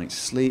take a night's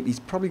sleep. He's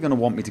probably going to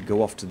want me to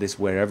go off to this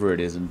wherever it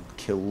is and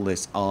kill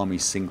this army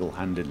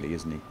single-handedly,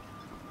 isn't he?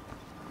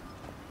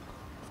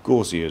 Of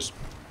course he is.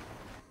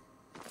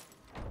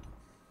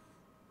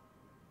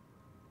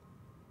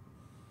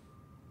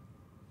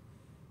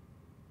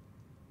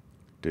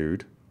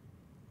 Dude,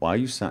 why are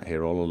you sat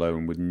here all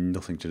alone with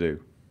nothing to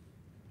do?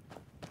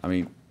 I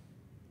mean,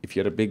 if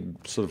you had a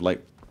big sort of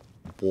like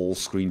wall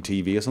screen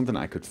TV or something,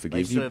 I could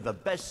forgive you. They serve the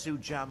best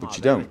sujam But I've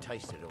you don't. ever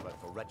tasted of it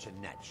for wretched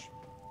Netch.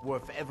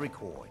 Worth every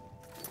coin.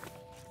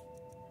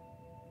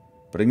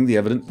 Bring the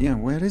evidence. Yeah,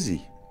 where is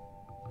he?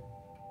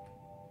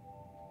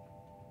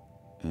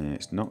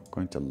 It's not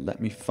going to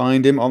let me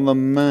find him on the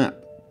map.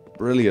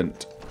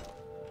 Brilliant.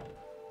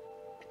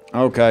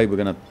 Okay, we're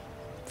going to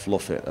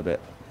fluff it a bit.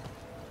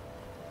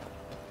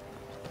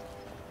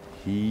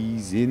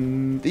 He's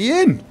in the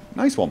inn.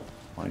 Nice one.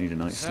 I need a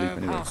night's sleep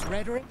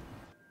anyway.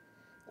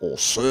 Or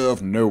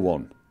serve no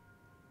one.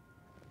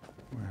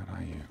 Where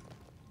are you?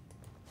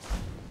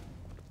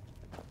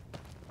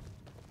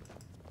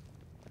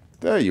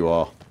 There you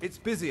are. It's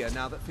busier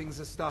now that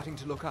things are starting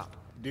to look up.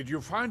 Did you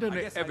find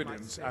any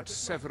evidence at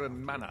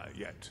Severin Manor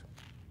yet?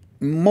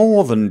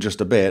 More than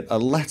just a bit. A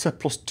letter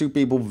plus 2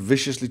 people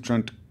viciously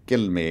trying to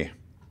kill me.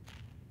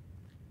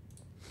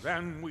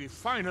 Then we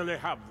finally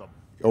have them.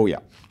 Oh, yeah.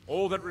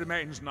 All that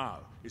remains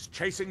now is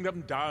chasing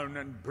them down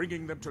and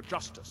bringing them to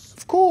justice.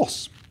 Of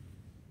course.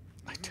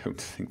 I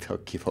don't think they'll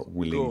give up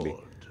willingly.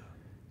 Good.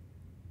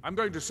 I'm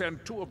going to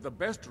send 2 of the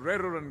best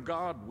Redoran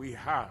Guard we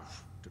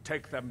have to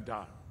take them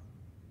down.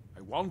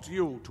 I want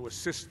you to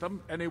assist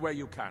them any way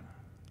you can.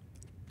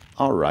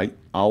 All right.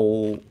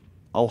 I'll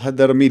head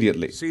there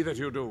immediately. See that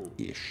you do.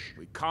 Ish.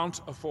 We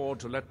can't afford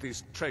to let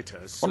these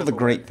traitors One of the slip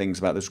great away. things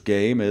about this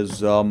game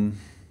is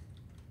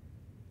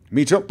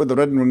meet up with the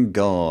Redoran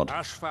Guard.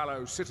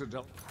 Ashfallow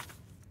Citadel.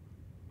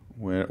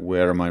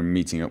 Where am I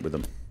meeting up with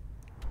them?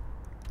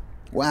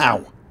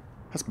 Wow.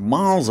 That's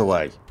miles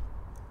away.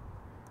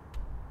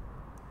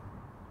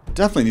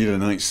 Definitely need a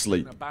night's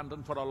sleep.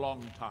 Abandoned for a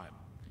long time.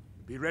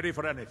 Be ready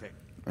for anything.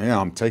 Yeah,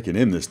 I'm taking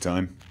him this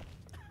time.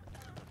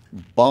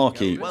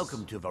 Barkeep.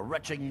 Welcome to the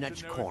Wretched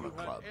Netch Corner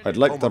Club. I'd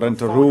like to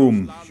rent a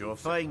room. Sure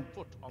thing.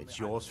 It's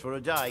yours for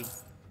a day.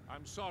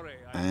 I'm sorry.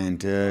 And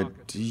do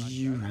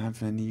you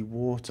have any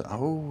water?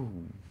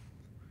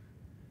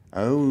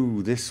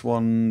 Oh,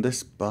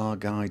 this bar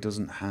guy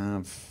doesn't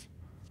have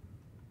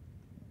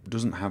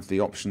the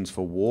options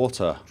for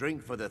water.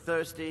 Drink for the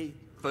thirsty,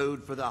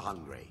 food for the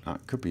hungry.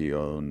 That could be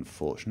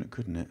unfortunate,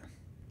 couldn't it?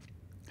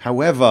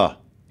 However,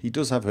 He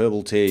does have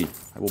herbal tea.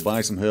 I will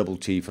buy some herbal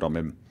tea from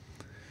him.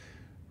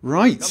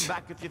 Right. Come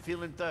back if you're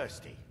feeling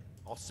thirsty.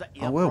 I'll set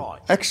you I up will. right.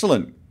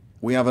 Excellent.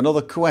 We have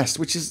another quest,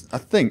 which is, I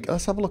think,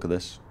 let's have a look at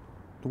this.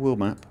 The world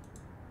map.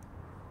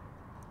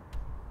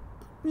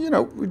 You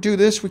know, we do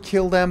this, we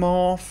kill them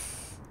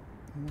off.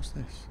 What's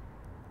this?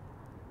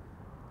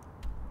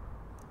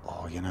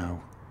 Oh, you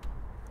know.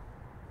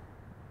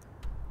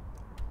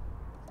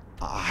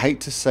 I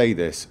hate to say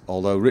this,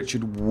 although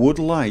Richard would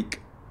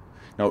like.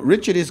 Now,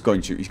 Richard is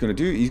going to. He's going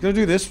to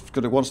do this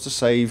because he wants to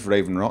save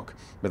Raven Rock,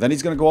 but then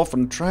he's going to go off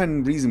and try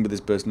and reason with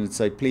this person and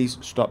say, "Please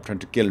stop trying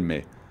to kill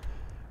me."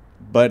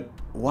 But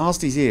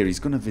whilst he's here, he's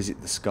going to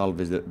visit the Skull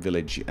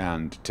Village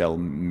and tell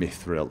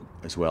Mithril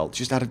as well.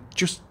 Just out of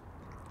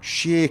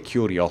sheer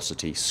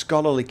curiosity,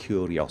 scholarly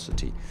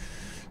curiosity.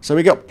 So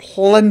we got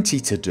plenty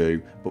to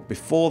do, but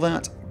before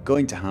that,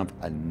 going to have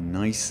a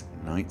nice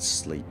night's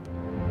sleep.